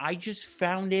Endgame, I just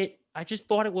thought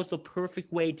it was the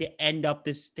perfect way to end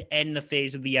the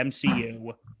phase of the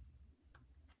MCU.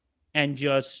 And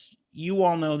just, you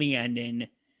all know the ending.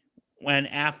 When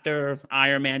after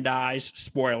Iron Man dies,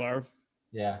 spoiler.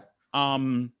 Yeah.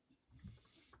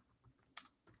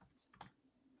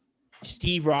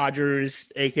 Steve Rogers,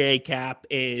 aka Cap,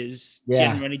 is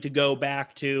getting ready to go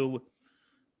back to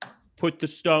put the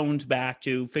stones back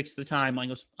to fix the timeline.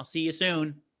 Goes, I'll see you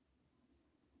soon.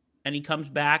 And he comes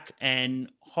back,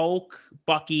 and Hulk,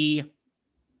 Bucky,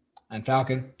 and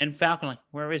Falcon, like,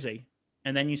 where is he?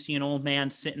 And then you see an old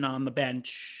man sitting on the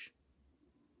bench.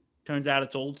 Turns out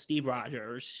it's old Steve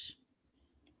Rogers.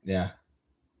 Yeah.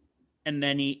 And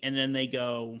then he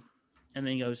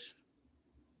goes,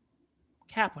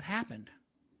 Cap, what happened?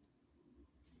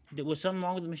 Was something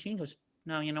wrong with the machine? He goes,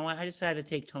 no, you know what? I decided to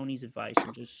take Tony's advice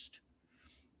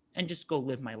and just go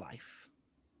live my life.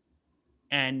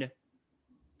 And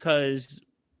because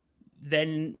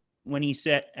then when he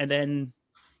said, and then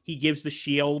he gives the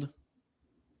shield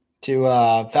to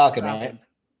Falcon, right?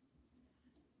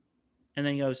 And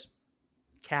then he goes,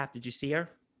 Cap, did you see her?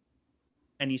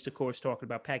 And he's, of course, talking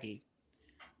about Peggy.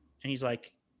 And he's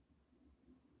like,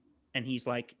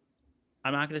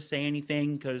 I'm not going to say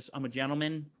anything because I'm a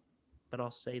gentleman, but I'll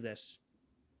say this.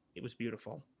 It was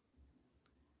beautiful.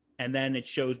 And then it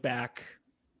shows back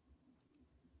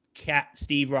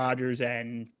Steve Rogers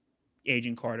and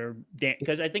Agent Carter.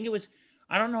 Because I think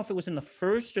I don't know if it was in the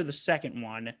first or the second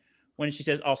one when she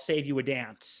says, I'll save you a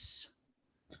dance.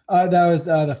 That was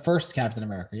the first Captain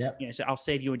America. Yep. Yeah, so I'll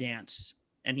save you a dance.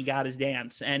 And he got his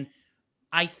dance. And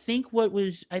I think what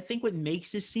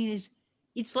makes this scene is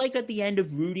it's like at the end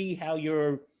of Rudy, how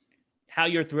you're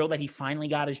thrilled that he finally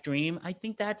got his dream. I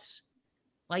think that's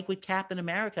like with Captain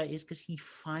America is because he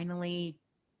finally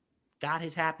got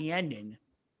his happy ending.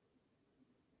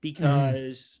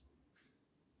 Because,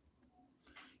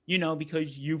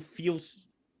 because you feel,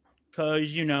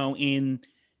 in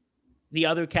the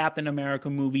other Captain America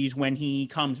movies, when he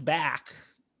comes back,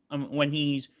 when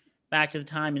he's back to the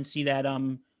time and see that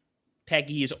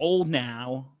Peggy is old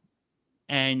now,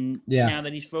 and now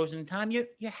that he's frozen in time, you're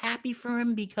happy for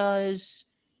him because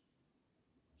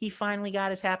he finally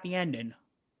got his happy ending.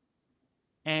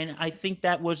 And I think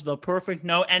that was the perfect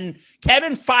note. And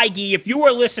Kevin Feige, if you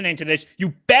were listening to this,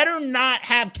 you better not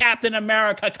have Captain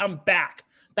America come back.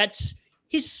 That's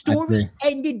his story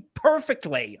ended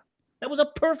perfectly. That was a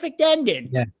perfect ending.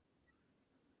 Yeah.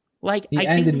 Like it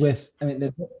ended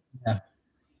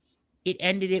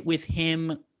it with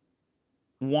him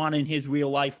wanting his real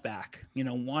life back,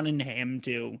 wanting him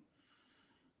to,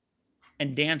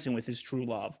 and dancing with his true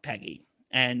love, Peggy.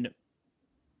 And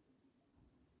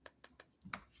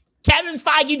Kevin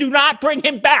Feige, do not bring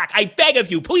him back. I beg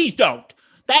of you, please don't.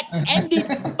 That ended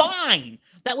fine.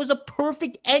 That was a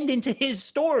perfect ending to his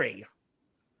story.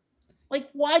 Like,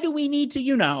 why do we need to,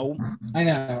 I know.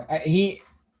 It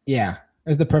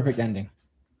was the perfect ending.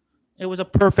 It was a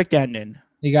perfect ending.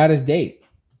 He got his date.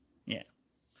 Yeah.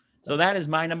 So that is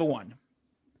my number one.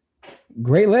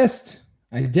 Great list.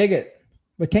 I dig it.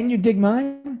 But can you dig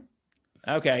mine?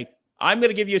 Okay. I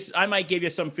might give you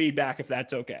some feedback if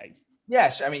that's okay.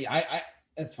 Yes. I mean, I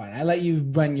that's fine. I let you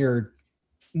run your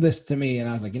list to me, and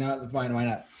I was like, fine, why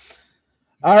not?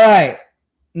 All right.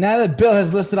 Now that Bill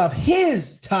has listed off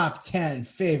his top 10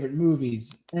 favorite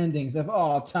movies, endings of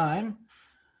all time,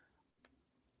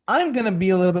 I'm going to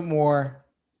be a little bit more,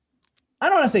 I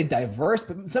don't want to say diverse,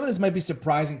 but some of this might be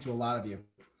surprising to a lot of you.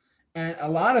 And a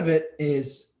lot of it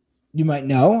is you might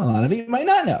know, a lot of it you might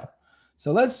not know.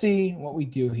 So let's see what we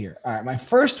do here. All right, my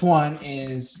first one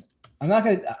is,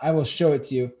 I will show it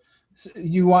to you.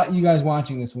 You guys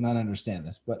watching this will not understand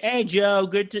this, but hey Joe,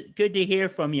 good to hear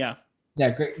from you. Yeah,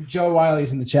 great. Joe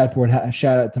Wiley's in the chat board.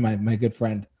 Shout out to my good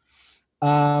friend.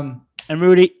 And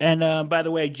Rudy, and by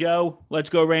the way, Joe, let's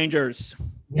go Rangers.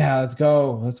 Yeah, let's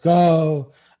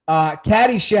go.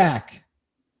 Caddyshack.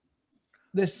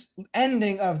 This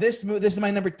ending of this movie, this is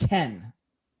my number 10.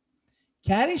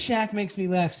 Caddyshack makes me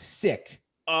laugh sick.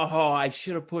 Oh, I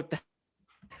should have put that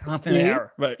up in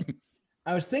there, but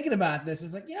I was thinking about this.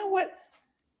 It's like, you know what?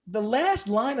 The last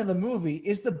line of the movie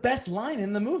is the best line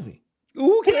in the movie.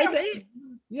 Ooh, can I say it?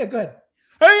 Yeah, good.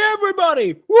 Hey,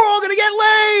 everybody, we're all going to get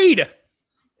laid.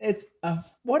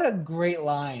 What a great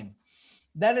line.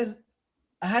 It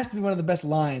has to be one of the best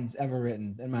lines ever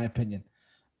written, in my opinion.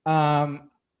 After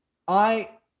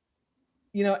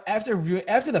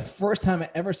the first time I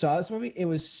ever saw this movie, it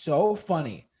was so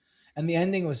funny. And the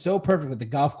ending was so perfect with the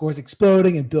golf course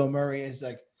exploding and Bill Murray is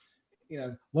like,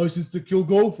 license to kill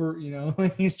gopher,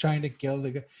 he's trying to kill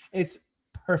the, it's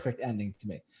perfect ending to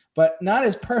me, but not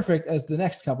as perfect as the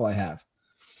next couple I have.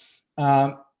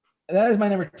 That is my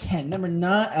number 10. Number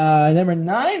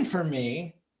 9 for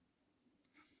me.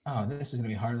 Oh, this is going to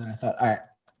be harder than I thought. All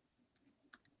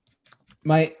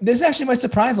right. This actually might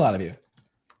surprise a lot of you.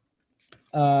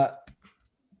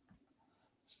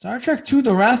 Star Trek II,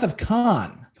 The Wrath of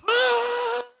Khan.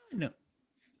 No.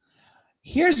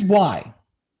 Here's why.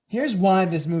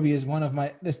 This movie is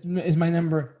this is my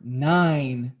number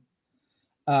 9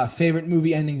 favorite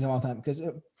movie endings of all time, because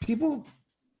people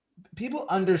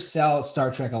undersell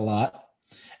Star Trek a lot,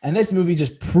 and this movie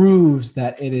just proves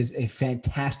that it is a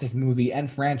fantastic movie and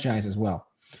franchise as well.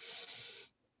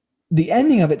 The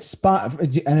ending of it,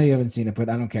 Spock. I know you haven't seen it, but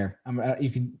I don't care. You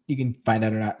can find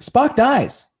out or not. Spock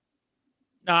dies.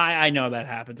 No, I know that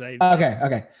happens.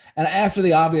 Okay. And after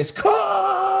the obvious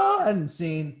Khan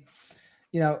scene,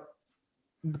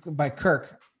 by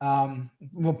Kirk,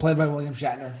 played by William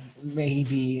Shatner, may he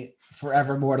be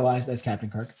forever immortalized as Captain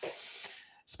Kirk.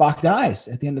 Spock dies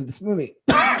at the end of this movie.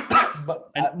 But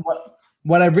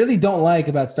what I really don't like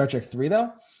about Star Trek 3,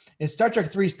 though, is Star Trek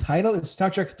 3's title is Star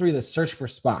Trek 3: The Search for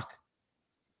Spock.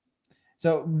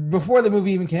 So before the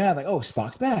movie even came out, like, oh,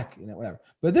 Spock's back, whatever.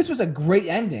 But this was a great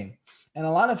ending. And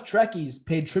a lot of Trekkies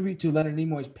paid tribute to Leonard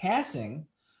Nimoy's passing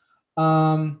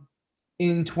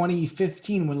in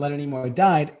 2015 when Leonard Nimoy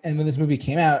died. And when this movie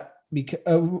came out, because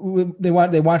they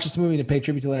watched this movie to pay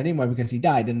tribute to Leonard Nimoy because he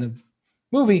died in the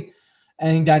movie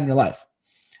and he died in real life.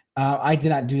 I did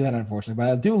not do that, unfortunately,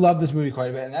 but I do love this movie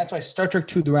quite a bit. And that's why Star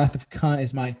Trek II, The Wrath of Khan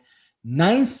is my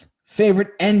 9th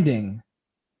favorite ending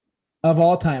of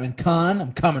all time. And Khan,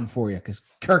 I'm coming for you because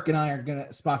Spock and I are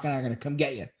going to come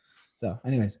get you. So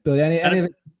anyways, Billy,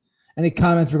 any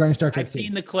comments regarding Star Trek? I've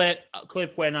seen the clip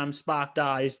when Spock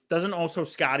dies. Doesn't also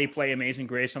Scotty play Amazing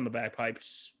Grace on the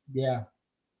bagpipes? Yeah.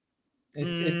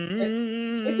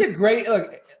 It's a great,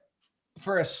 look,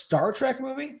 for a Star Trek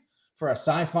movie, for a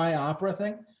sci-fi opera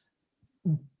thing,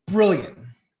 brilliant.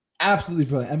 Absolutely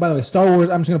brilliant. And by the way, Star Wars,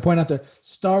 I'm just going to point out there,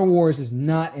 Star Wars is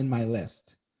not in my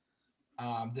list.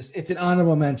 It's an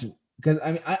honorable mention. Because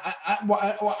I mean, I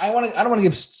don't want to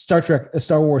give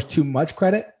Star Wars too much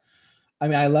credit. I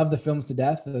mean, I love the films to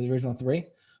death, the original 3,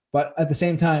 but at the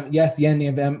same time, yes, the ending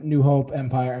of New Hope,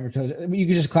 Empire, you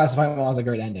could just classify them all as a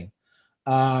great ending.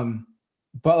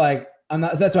 But like,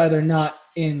 that's why they're not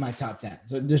in my top 10.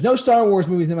 So there's no Star Wars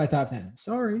movies in my top 10.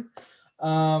 Sorry.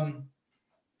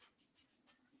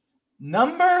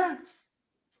 Number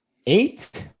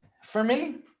 8 for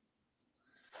me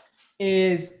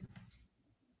is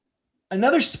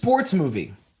another sports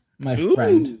movie, my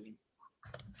friend.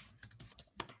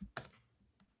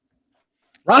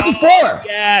 Rocky Oh, 4.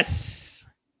 yes.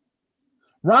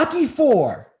 Rocky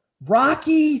 4.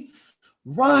 Rocky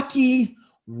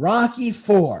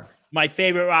 4. My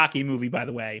favorite Rocky movie, by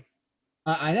the way.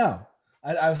 I know.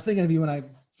 I was thinking of you when I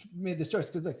made this choice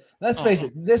because let's face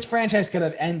it, this franchise could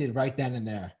have ended right then and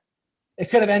there. It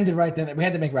could have ended right then. We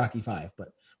had to make Rocky 5,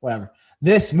 but whatever.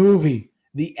 This movie,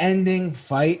 the ending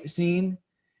fight scene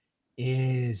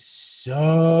is so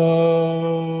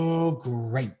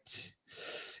great.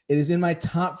 It is in my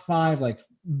top 5, like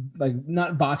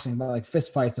not boxing, but like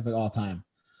fist fights of all time.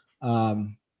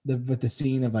 With the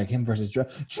scene of like him versus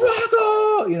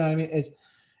Drago, you know what I mean? It's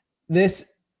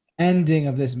this ending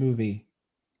of this movie,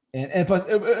 and plus,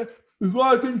 if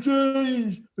I can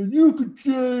change, and you can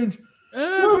change,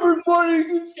 everybody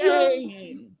can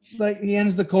change. Like he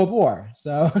ends the Cold War,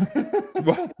 so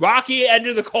Rocky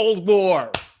ended the Cold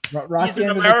War. Rocky He's an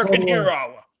American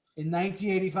hero. In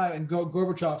 1985, and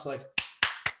Gorbachev's like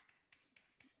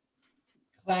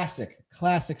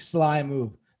classic Sly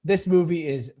move. This movie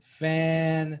is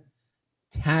fantastic.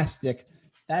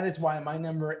 That is why my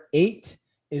number 8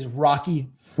 is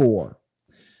Rocky 4.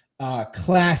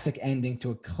 Classic ending to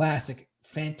a classic,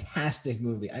 fantastic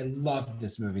movie. I love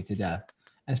this movie to death.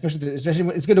 And especially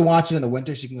when it's good to watch it in the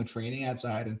winter so you can go training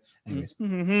outside. And anyways.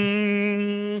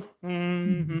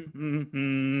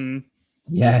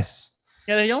 Yes.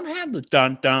 Yeah, they don't have the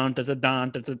dun dun dun dun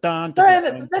dun dun dun.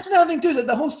 Right, that's another thing too, is that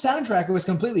the whole soundtrack was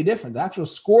completely different. The actual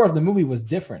score of the movie was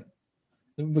different.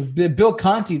 Bill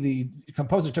Conti, the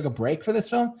composer, took a break for this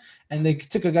film, and they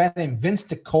took a guy named Vince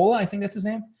DiCola, I think that's his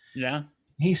name. Yeah.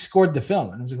 He scored the film,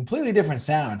 and it was a completely different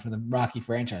sound for the Rocky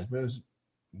franchise, but it was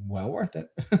well worth it.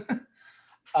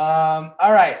 All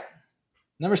right.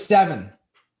 Number 7.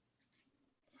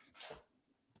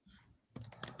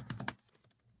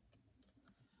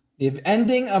 The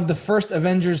ending of the first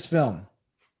Avengers film.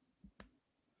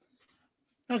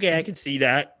 Okay, I can see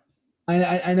that.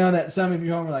 I know that some of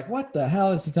you are like, what the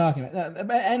hell is he talking about?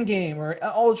 Endgame or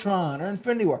Ultron or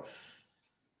Infinity War.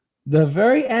 The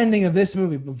very ending of this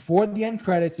movie, before the end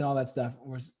credits and all that stuff,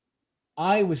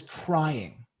 I was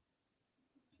crying.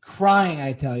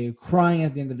 I tell you, crying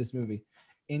at the end of this movie.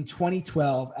 In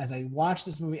 2012, as I watched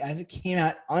this movie, as it came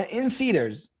out in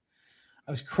theaters,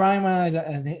 I was crying my eyes out,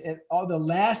 and all the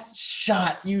last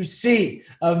shot you see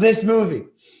of this movie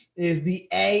is the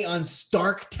A on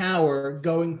Stark Tower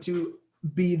going to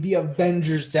be the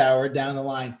Avengers Tower down the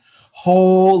line.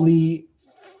 Holy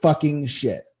fucking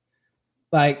shit.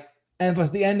 Like, and plus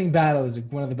the ending battle is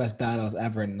one of the best battles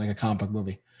ever in like a comic book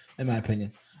movie, in my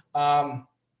opinion. But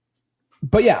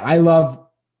yeah, I love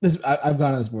this. I've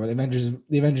gone on this before. The Avengers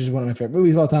is one of my favorite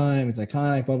movies of all time. It's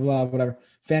iconic, blah, blah, blah, whatever.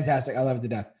 Fantastic. I love it to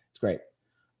death. It's great.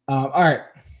 All right.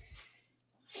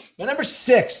 My number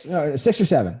 6, 6 or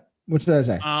 7. Which did I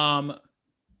say?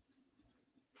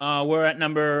 We're at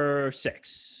number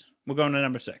 6. We're going to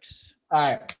number 6. All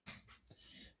right.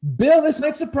 Bill, this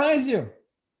might surprise you.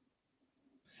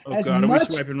 Oh, God, are we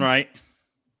swiping right?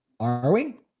 Are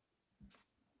we?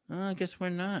 I guess we're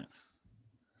not.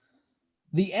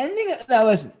 The ending. Now,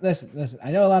 listen.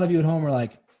 I know a lot of you at home are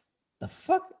like, the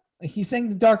fuck? He's saying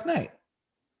The Dark Knight.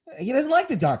 He doesn't like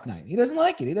The Dark Knight. He doesn't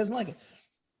like it.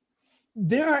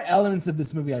 There are elements of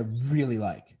this movie I really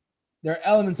like. There are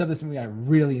elements of this movie I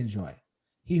really enjoy.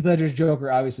 Heath Ledger's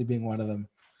Joker obviously being one of them.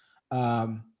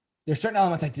 There's certain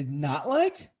elements I did not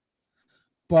like,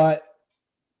 but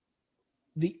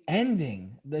the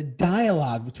ending, the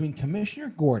dialogue between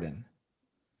Commissioner Gordon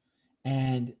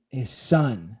and his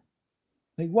son.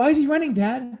 Like, why is he running,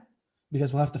 Dad?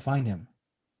 Because we'll have to find him.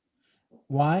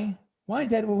 Why? Why,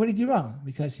 Dad? What did he do wrong?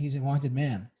 Because he's a wanted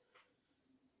man.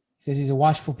 Because he's a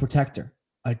watchful protector.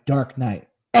 A Dark Knight.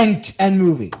 And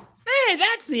movie. Hey,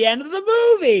 that's the end of the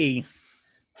movie.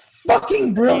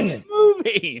 Fucking brilliant.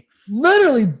 Movie.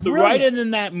 Literally brilliant. The writing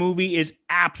in that movie is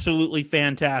absolutely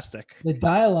fantastic. The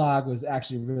dialogue was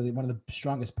actually really one of the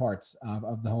strongest parts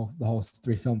of the whole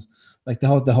 3 films. Like the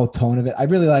whole tone of it. I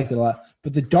really liked it a lot.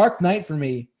 But The Dark Knight, for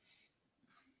me,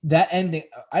 that ending,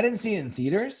 I didn't see it in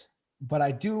theaters, but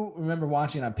I do remember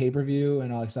watching it on pay-per-view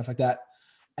and all that stuff like that.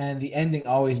 And the ending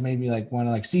always made me like want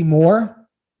to like see more.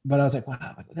 But I was like,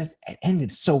 wow, that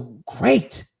ended so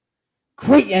great.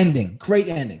 Great ending.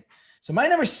 So my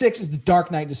number 6 is The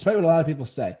Dark Knight, despite what a lot of people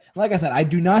say. Like I said, I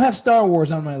do not have Star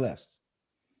Wars on my list.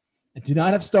 I do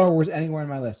not have Star Wars anywhere on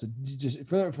my list. So just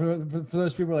for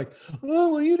those people like,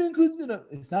 oh, well, you didn't include it.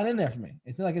 It's not in there for me.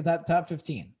 It's not like a top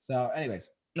 15. So anyways.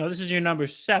 No, this is your number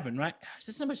 7, right? Is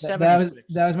this number 7?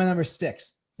 That was my number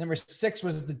 6. Number 6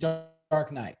 was The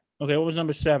Dark Knight. Okay, what was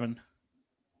number 7?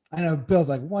 I know Bill's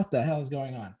like, what the hell is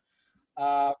going on?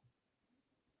 All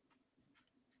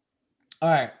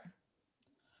right.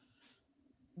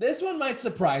 This one might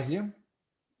surprise you.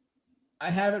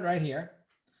 I have it right here.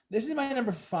 This is my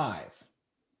number 5.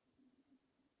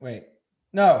 Wait.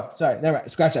 No, sorry. Never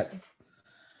mind. Scratch that.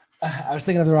 I was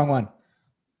thinking of the wrong one.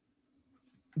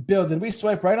 Bill, did we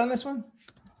swipe right on this one?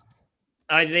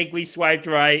 I think we swiped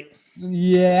right.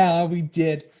 Yeah, we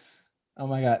did. Oh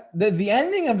my God. The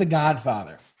ending of The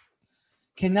Godfather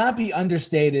cannot be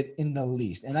understated in the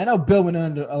least. And I know Bill went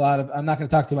under a lot of, I'm not going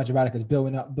to talk too much about it because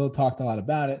Bill talked a lot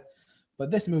about it, but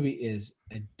this movie is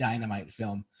a dynamite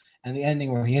film. And the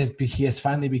ending where he has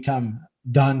finally become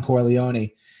Don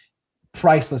Corleone,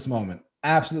 priceless moment,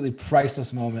 absolutely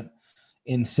priceless moment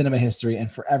in cinema history,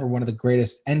 and forever one of the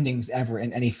greatest endings ever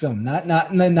in any film.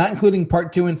 Not including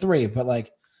part 2 and 3, but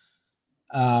like,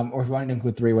 or if you want to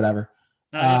include 3, whatever.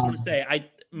 I just want to say,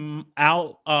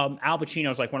 Al Pacino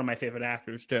is like one of my favorite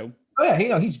actors too. Oh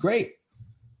yeah, he's great.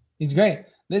 He's great.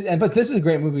 But this is a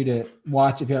great movie to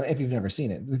watch if you've never seen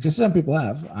it. Just some people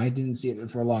have. I didn't see it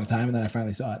for a long time, and then I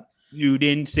finally saw it. You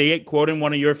didn't see it, quoting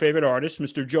one of your favorite artists,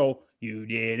 Mr. Joe. You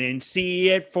didn't see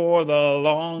it for the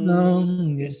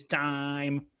longest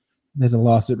time. There's a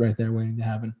lawsuit right there waiting to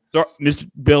happen. So,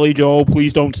 Mr. Billy Joel,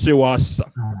 please don't sue us.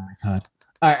 Oh my God.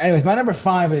 All right. Anyways, my number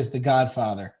 5 is The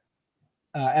Godfather.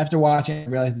 After watching, I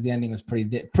realized that the ending was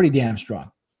pretty damn strong.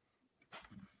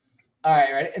 All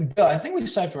right, ready? And Bill, I think we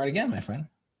swiped right again, my friend.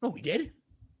 Oh, we did?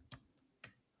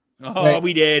 Oh,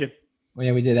 we did. Well,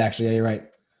 yeah, we did actually. Yeah, you're right.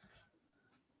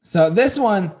 So this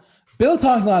one, Bill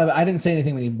talked a lot about. I didn't say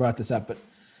anything when he brought this up, but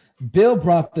Bill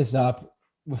brought this up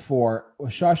before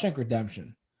with Shawshank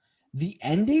Redemption. The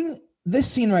ending, this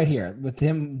scene right here with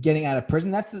him getting out of prison,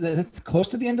 that's close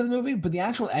to the end of the movie, but the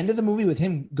actual end of the movie with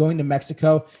him going to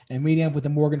Mexico and meeting up with the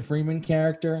Morgan Freeman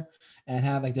character and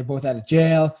how like they're both out of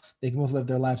jail, they can both live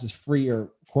their lives as free or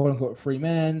quote unquote free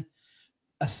men.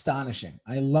 Astonishing.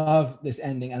 I love this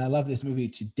ending and I love this movie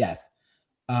to death.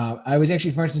 I was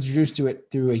actually first introduced to it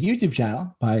through a YouTube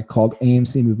channel called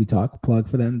AMC Movie Talk. Plug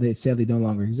for them. They sadly no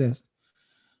longer exist.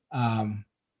 But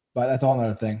that's all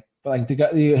another thing. But like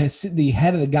the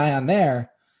head of the guy on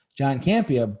there, John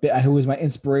Campea, who was my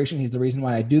inspiration. He's the reason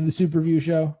why I do the Super Review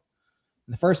show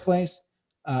in the first place.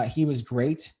 He was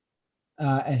great.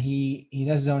 And he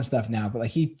does his own stuff now. But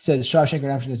like he said, Shawshank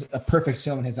Redemption is a perfect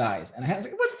film in his eyes. And I was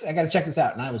like, what? I got to check this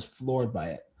out. And I was floored by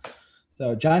it.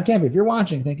 So John Campea, if you're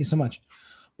watching, thank you so much.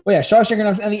 Well, yeah, Shawshank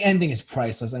Redemption, and the ending is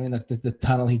priceless. I mean, the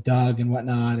tunnel he dug and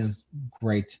whatnot, it was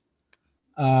great.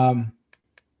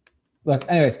 Look,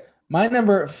 anyways, my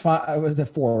number 5 was it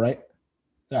 4, right?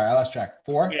 Sorry, I lost track.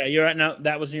 4? Yeah, you're right. No,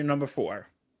 that was your number 4.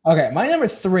 Okay, my number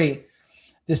 3,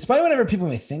 despite whatever people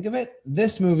may think of it,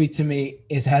 this movie to me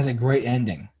has a great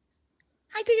ending.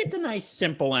 I think it's a nice,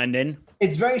 simple ending.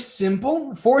 It's very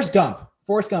simple. Forrest Gump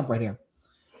right here.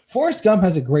 Forrest Gump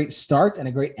has a great start and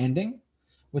a great ending.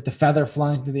 With the feather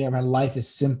flying through the air, my life is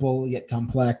simple yet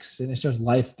complex, and it shows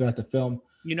life throughout the film.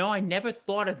 You know, I never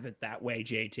thought of it that way,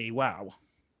 JT. Wow.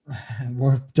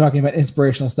 We're talking about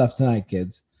inspirational stuff tonight,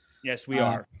 kids. Yes, we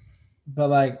are. But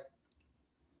like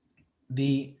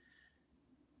even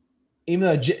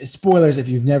though spoilers, if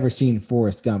you've never seen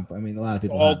Forrest Gump, I mean, a lot of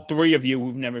people. All have. 3 of you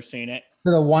who've never seen it.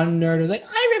 For the one nerd who's like,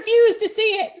 I refuse to see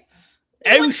it.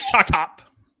 Oh, shut up!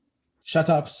 Shut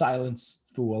up, silence,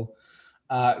 fool.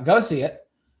 Go see it.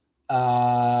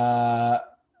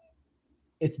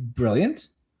 It's brilliant.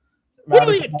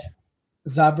 Robert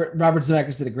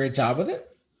Zemeckis did a great job with it,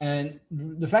 and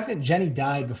the fact that Jenny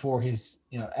died before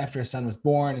after his son was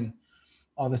born, and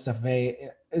all this stuff,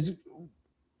 is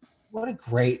what a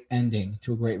great ending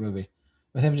to a great movie.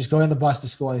 With him just going on the bus to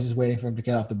school, and he's just waiting for him to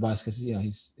get off the bus because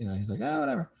he's like, oh,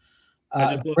 whatever.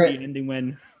 I just love the ending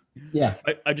when. Yeah,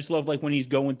 I just love like when he's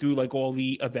going through like all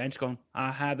the events going,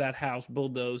 I have that house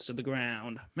bulldozed to the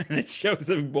ground. And it shows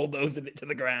him bulldozing it to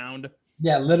the ground.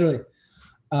 Yeah, literally.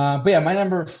 But yeah, my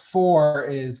number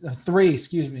 3,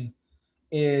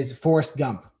 is Forrest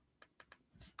Gump.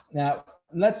 Now,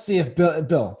 let's see if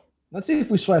Bill, let's see if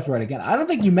we swiped right again. I don't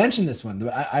think you mentioned this one,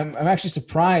 but I'm actually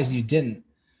surprised you didn't,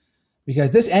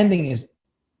 because this ending is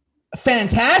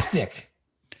fantastic.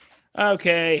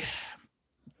 Okay.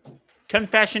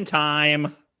 Confession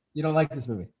time. You don't like this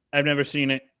movie? I've never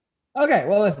seen it. Okay,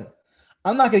 well, listen.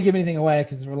 I'm not going to give anything away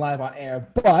because we're live on air,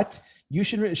 but you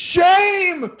should...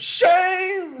 Shame!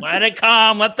 Let it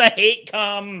come. Let the hate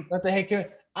come. Let the hate come.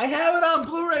 I have it on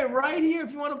Blu-ray right here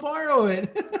if you want to borrow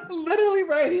it. Literally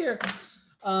right here.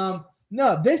 No,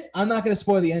 I'm not going to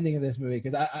spoil the ending of this movie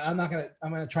because I'm going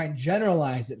to try and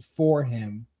generalize it for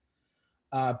him.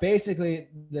 Basically,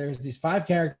 there's these 5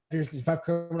 characters, these 5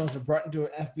 criminals are brought into an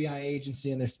FBI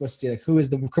agency, and they're supposed to see like who is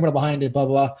the criminal behind it, blah,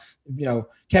 blah, blah.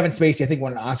 Kevin Spacey, I think,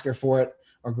 won an Oscar for it,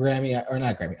 or Grammy, or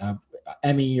not Grammy,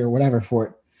 Emmy or whatever for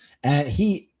it. And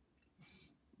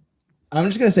I'm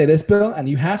just gonna say this, Bill, and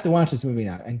you have to watch this movie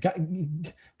now. And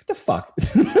what the fuck?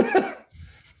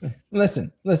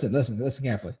 listen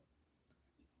carefully.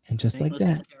 And just like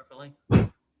that, carefully.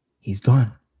 he's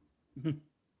gone.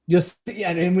 You'll see,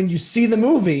 and when you see the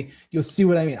movie, you'll see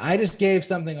what I mean. I just gave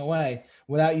something away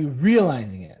without you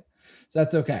realizing it, so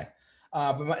that's okay.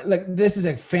 But this is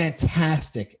a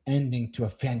fantastic ending to a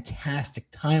fantastic,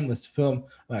 timeless film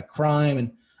about crime,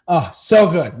 and so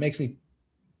good. Makes me.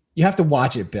 You have to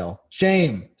watch it, Bill.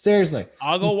 Shame, seriously.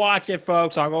 I'll go watch it,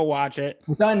 folks. I'll go watch it.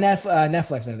 It's on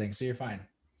Netflix, I think, so you're fine.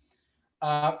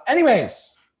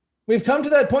 Anyways, we've come to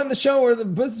that point in the show where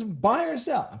the buy or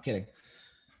sell. I'm kidding.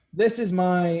 This is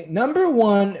my number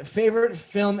one favorite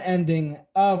film ending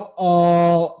of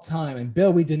all time. And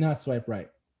Bill, we did not swipe right.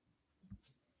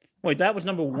 Wait, that was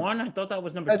number one? I thought that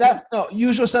was number two. No,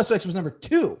 Usual Suspects was number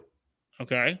 2.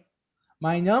 Okay.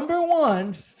 My number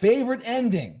one favorite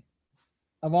ending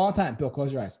of all time. Bill,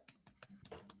 close your eyes.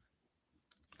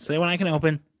 Say when I can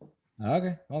open.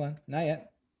 Okay, hold on. Not yet.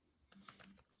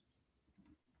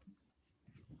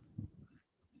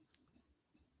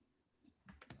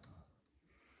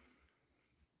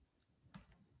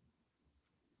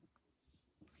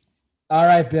 All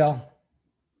right, Bill.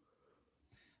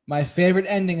 My favorite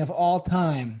ending of all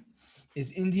time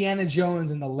is Indiana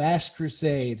Jones and the Last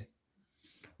Crusade.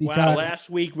 Wow, last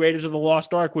week Raiders of the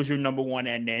Lost Ark was your number one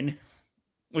ending.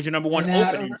 Was your number one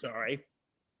opening, sorry.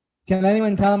 Can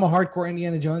anyone tell I'm a hardcore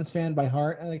Indiana Jones fan by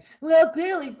heart? I'm like, well,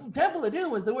 clearly Temple of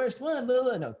Doom was the worst one. Blah,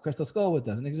 blah. No, Crystal Skull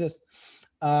doesn't exist.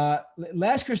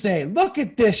 Last Crusade, look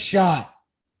at this shot.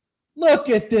 Look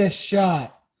at this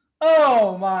shot.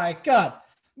 Oh my God.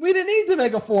 We didn't need to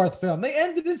make a fourth film. They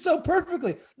ended it so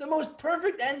perfectly. The most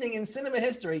perfect ending in cinema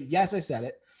history, yes, I said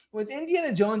it, was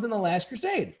Indiana Jones and the Last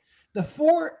Crusade. The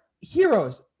 4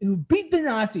 heroes who beat the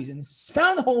Nazis and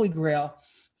found the Holy Grail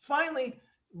finally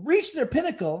reached their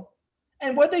pinnacle,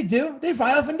 and what they do, they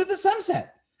ride off into the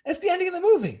sunset. That's the ending of the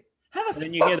movie. How the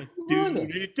fuck you hear did you ruin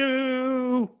this?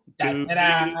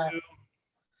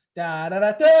 Yeah,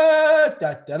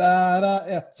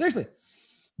 seriously.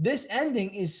 This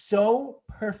ending is so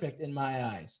perfect in my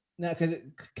eyes. Now, because it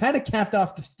kind of capped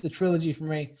off the trilogy for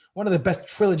me, one of the best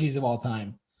trilogies of all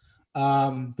time.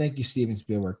 Thank you, Steven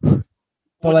Spielberg.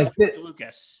 But like George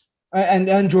Lucas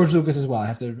and George Lucas as well. I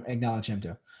have to acknowledge him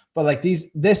too. But like this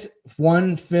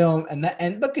one film and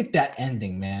look at that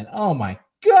ending, man. Oh my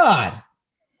God!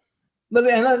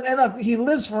 And look, he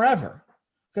lives forever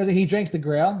because he drinks the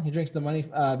Grail. He drinks the money.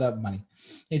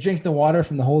 He drinks the water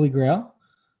from the Holy Grail.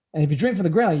 And if you drink from the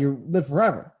Grail, you live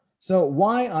forever. So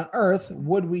why on earth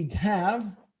would we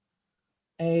have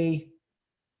a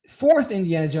fourth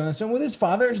Indiana Jones film with his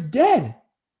father's dead?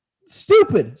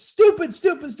 Stupid.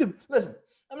 Listen,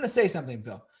 I'm going to say something,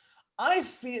 Bill.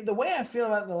 The way I feel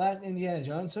about the last Indiana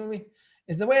Jones movie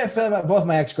is the way I feel about both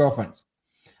my ex-girlfriends.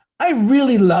 I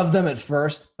really love them at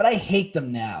first, but I hate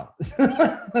them now.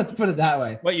 Let's put it that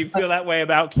way. What, you feel that way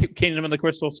about Kingdom of the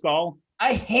Crystal Skull?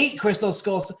 I hate Crystal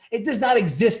Skull. It does not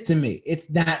exist to me. It's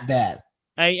that bad.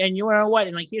 And you know what?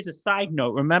 And like, here's a side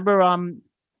note. Remember,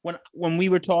 when we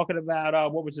were talking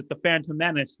about what was it, the Phantom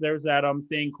Menace? There's that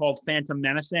thing called Phantom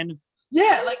Menacing.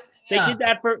 Yeah, they did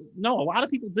that a lot of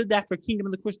people did that for Kingdom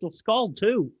of the Crystal Skull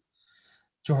too.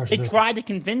 They tried to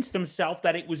convince themselves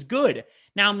that it was good.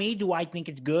 Now, do I think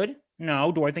it's good?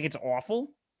 No. Do I think it's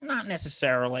awful? Not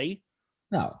necessarily.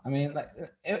 No, I mean,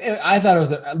 I thought it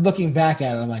was looking back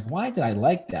at it. I'm like, why did I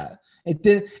like that?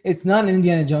 It's not an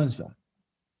Indiana Jones film.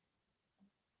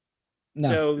 No.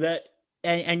 So that,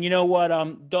 and you know what?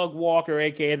 Doug Walker,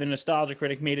 aka the Nostalgia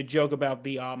Critic, made a joke about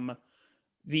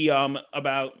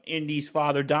about Indy's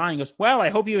father dying. He goes, well, I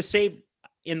hope you were saved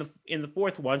in the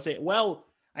fourth one. Say, well,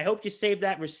 I hope you saved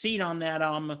that receipt on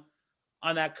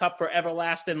that cup for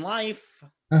everlasting life.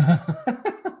 Because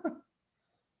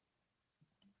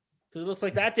it looks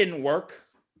like that didn't work.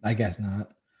 I guess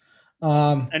not.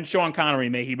 And Sean Connery,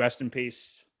 may he rest in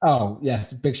peace. Oh,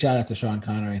 yes. Big shout out to Sean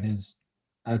Connery and his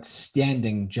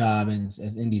outstanding job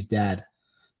as Indy's dad.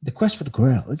 The quest for the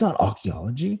Grail. It's not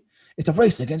archaeology. It's a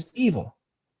race against evil.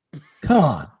 Come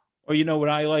on. Or you know what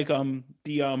I like?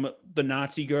 The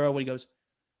Nazi girl when he goes,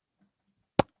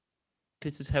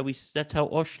 that's how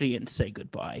Austrians say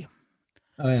goodbye.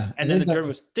 Oh, yeah. And then the German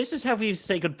goes, this is how we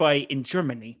say goodbye in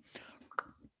Germany.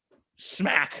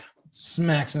 Smack.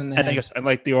 Smacks in the head. And he goes, I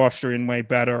like the Austrian way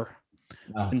better.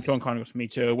 Oh, and Sean Connery goes, me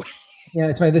too. Yeah,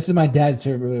 it's right. This is my dad's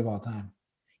favorite movie of all time.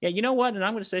 Yeah, you know what? And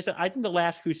I'm going to say something. I think The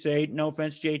Last Crusade, no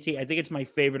offense, JT, I think it's my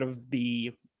favorite of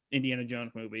the Indiana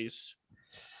Jones movies.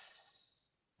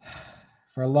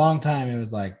 For a long time, it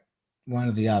was like one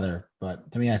or the other.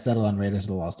 But to me, I settled on Raiders of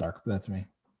the Lost Ark. But that's me.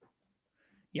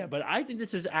 Yeah, but I think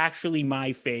this is actually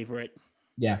my favorite.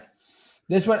 Yeah.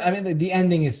 This one, I mean, the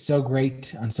ending is so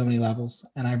great on so many levels,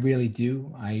 and I really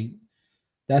do.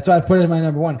 That's why I put it as my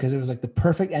number one, because it was like the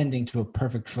perfect ending to a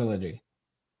perfect trilogy.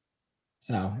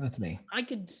 So that's me.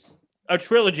 A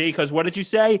trilogy, because what did you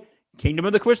say? Kingdom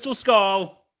of the Crystal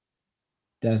Skull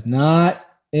Does not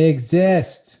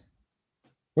exist.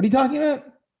 What are you talking about?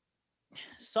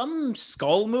 some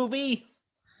skull movie.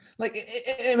 Like,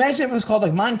 imagine if it was called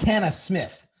like Montana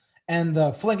Smith and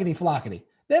the Flinkety Flockety.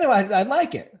 Then I'd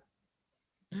like it.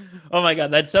 Oh my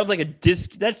god, that sounds like a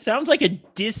discount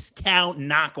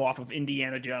knockoff of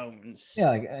Indiana Jones. Yeah,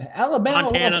 like Alabama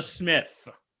Montana Wilson Smith.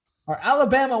 or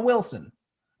Alabama Wilson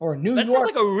or New That York.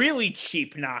 sounds like a really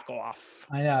cheap knockoff.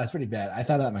 I know, it's pretty bad. I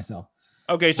thought of that myself.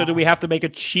 Okay, so do we have to make a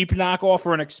cheap knockoff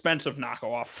or an expensive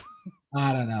knockoff?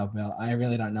 I don't know, Bill. I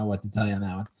really don't know what to tell you on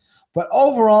that one. But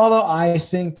overall, though, I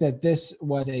think that this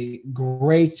was a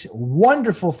great,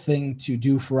 wonderful thing to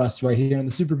do for us right here on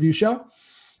the Super View Show.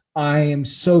 I am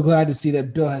so glad to see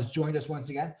that Bill has joined us once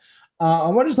again. I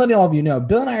want to just let all of you know,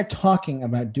 Bill and I are talking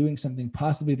about doing something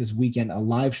possibly this weekend, a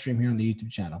live stream here on the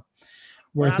YouTube channel.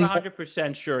 We're not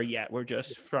 100% sure yet. We're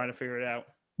just trying to figure it out.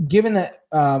 Given that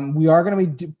we are going to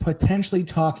be potentially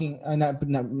talking, not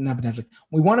potentially,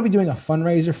 we want to be doing a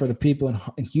fundraiser for the people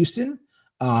in Houston.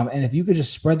 And if you could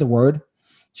just spread the word,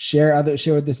 share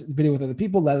this video with other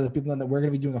people, let other people know that we're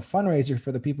going to be doing a fundraiser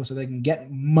for the people so they can get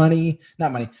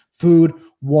food,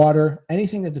 water,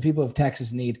 anything that the people of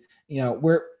Texas need. You know,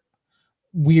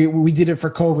 we did it for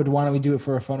COVID. Why don't we do it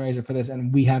for a fundraiser for this?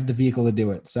 And we have the vehicle to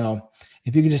do it. So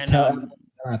if you could just tell everyone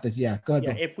about this, go ahead.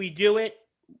 Yeah, if we do it,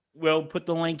 we'll put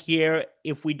the link here.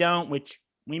 If we don't, which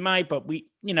we might, but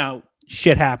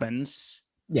shit happens.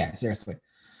 Yeah, seriously.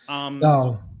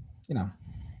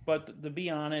 But to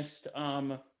be honest,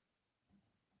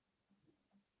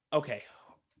 okay.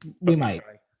 We might.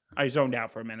 Sorry. I zoned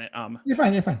out for a minute. You're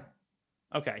fine.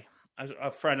 Okay. A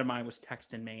friend of mine was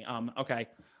texting me. Okay.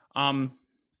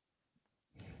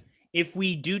 If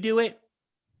we do it,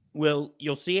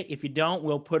 you'll see it. If you don't,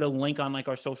 we'll put a link on like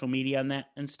our social media and that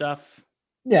and stuff.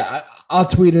 Yeah, I'll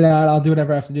tweet it out. I'll do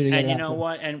whatever I have to do to get it out. And you know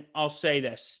what? And I'll say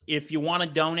this. If you want to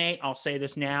donate, I'll say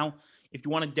this now. If you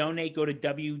want to donate, go to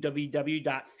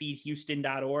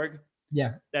www.feedhouston.org.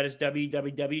 Yeah. That is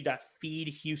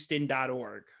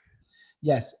www.feedhouston.org.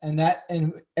 Yes.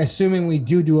 And assuming we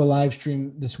do a live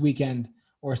stream this weekend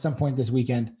or some point this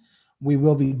weekend, we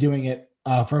will be doing it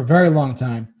for a very long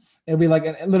time. It'll be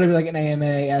literally like an AMA,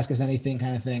 ask us anything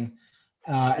kind of thing.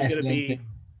 It's going to be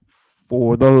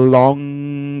for the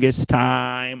longest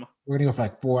time. We're going to go for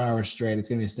like 4 hours straight. It's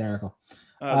going to be hysterical.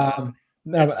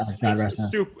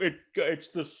 It's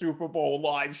the Super Bowl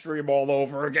live stream all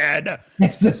over again.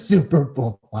 It's the Super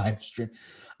Bowl live stream.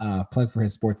 Plug for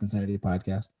his Sports Insanity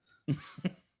podcast.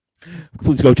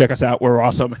 Please go check us out. We're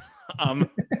awesome.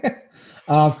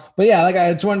 But yeah, like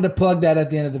I just wanted to plug that at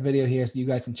the end of the video here, so you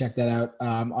guys can check that out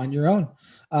on your own.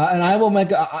 And I will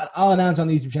I'll announce on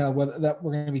the YouTube channel that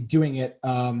we're going to be doing it,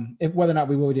 whether or not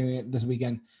we will be doing it this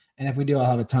weekend. And if we do, I'll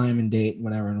have a time and date and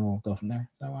whatever, and we'll go from there.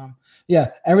 So,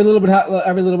 yeah, every little bit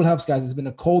helps, guys. It's been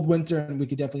a cold winter, and we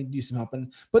could definitely do some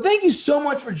helping. But thank you so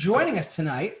much for joining us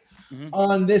tonight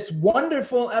on this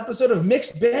wonderful episode of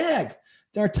Mixed Bag.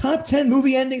 Our top 10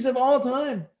 movie endings of all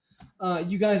time.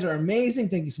 You guys are amazing.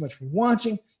 Thank you so much for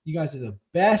watching. You guys are the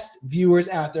best viewers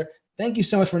out there. Thank you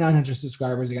so much for 900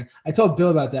 subscribers again. I told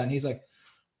Bill about that, and he's like,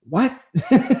 "What?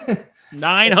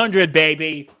 900,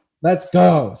 baby." Let's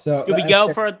go. So do we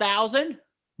go for 1,000?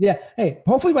 Yeah. Hey,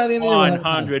 hopefully by the end of the year,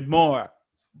 100 more.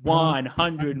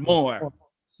 100 more.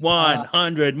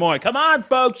 100 more. Come on,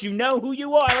 folks. You know who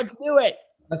you are. Let's do it.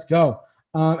 Let's go.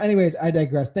 Anyways, I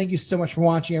digress. Thank you so much for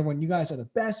watching, everyone. You guys are the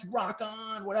best. Rock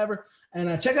on, whatever.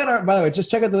 And check out by the way, just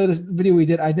check out the latest video we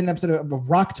did. I did an episode of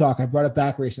Rock Talk. I brought it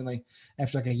back recently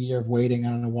after like a year of waiting.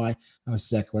 I don't know why. I was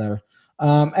sick, whatever.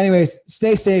 Anyways,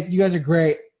 stay safe. You guys are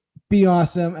great. Be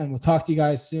awesome, and we'll talk to you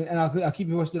guys soon. And I'll keep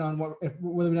you posted on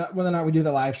whether or not we do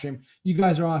the live stream. You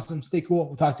guys are awesome. Stay cool.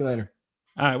 We'll talk to you later.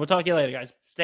 All right, we'll talk to you later, guys. Stay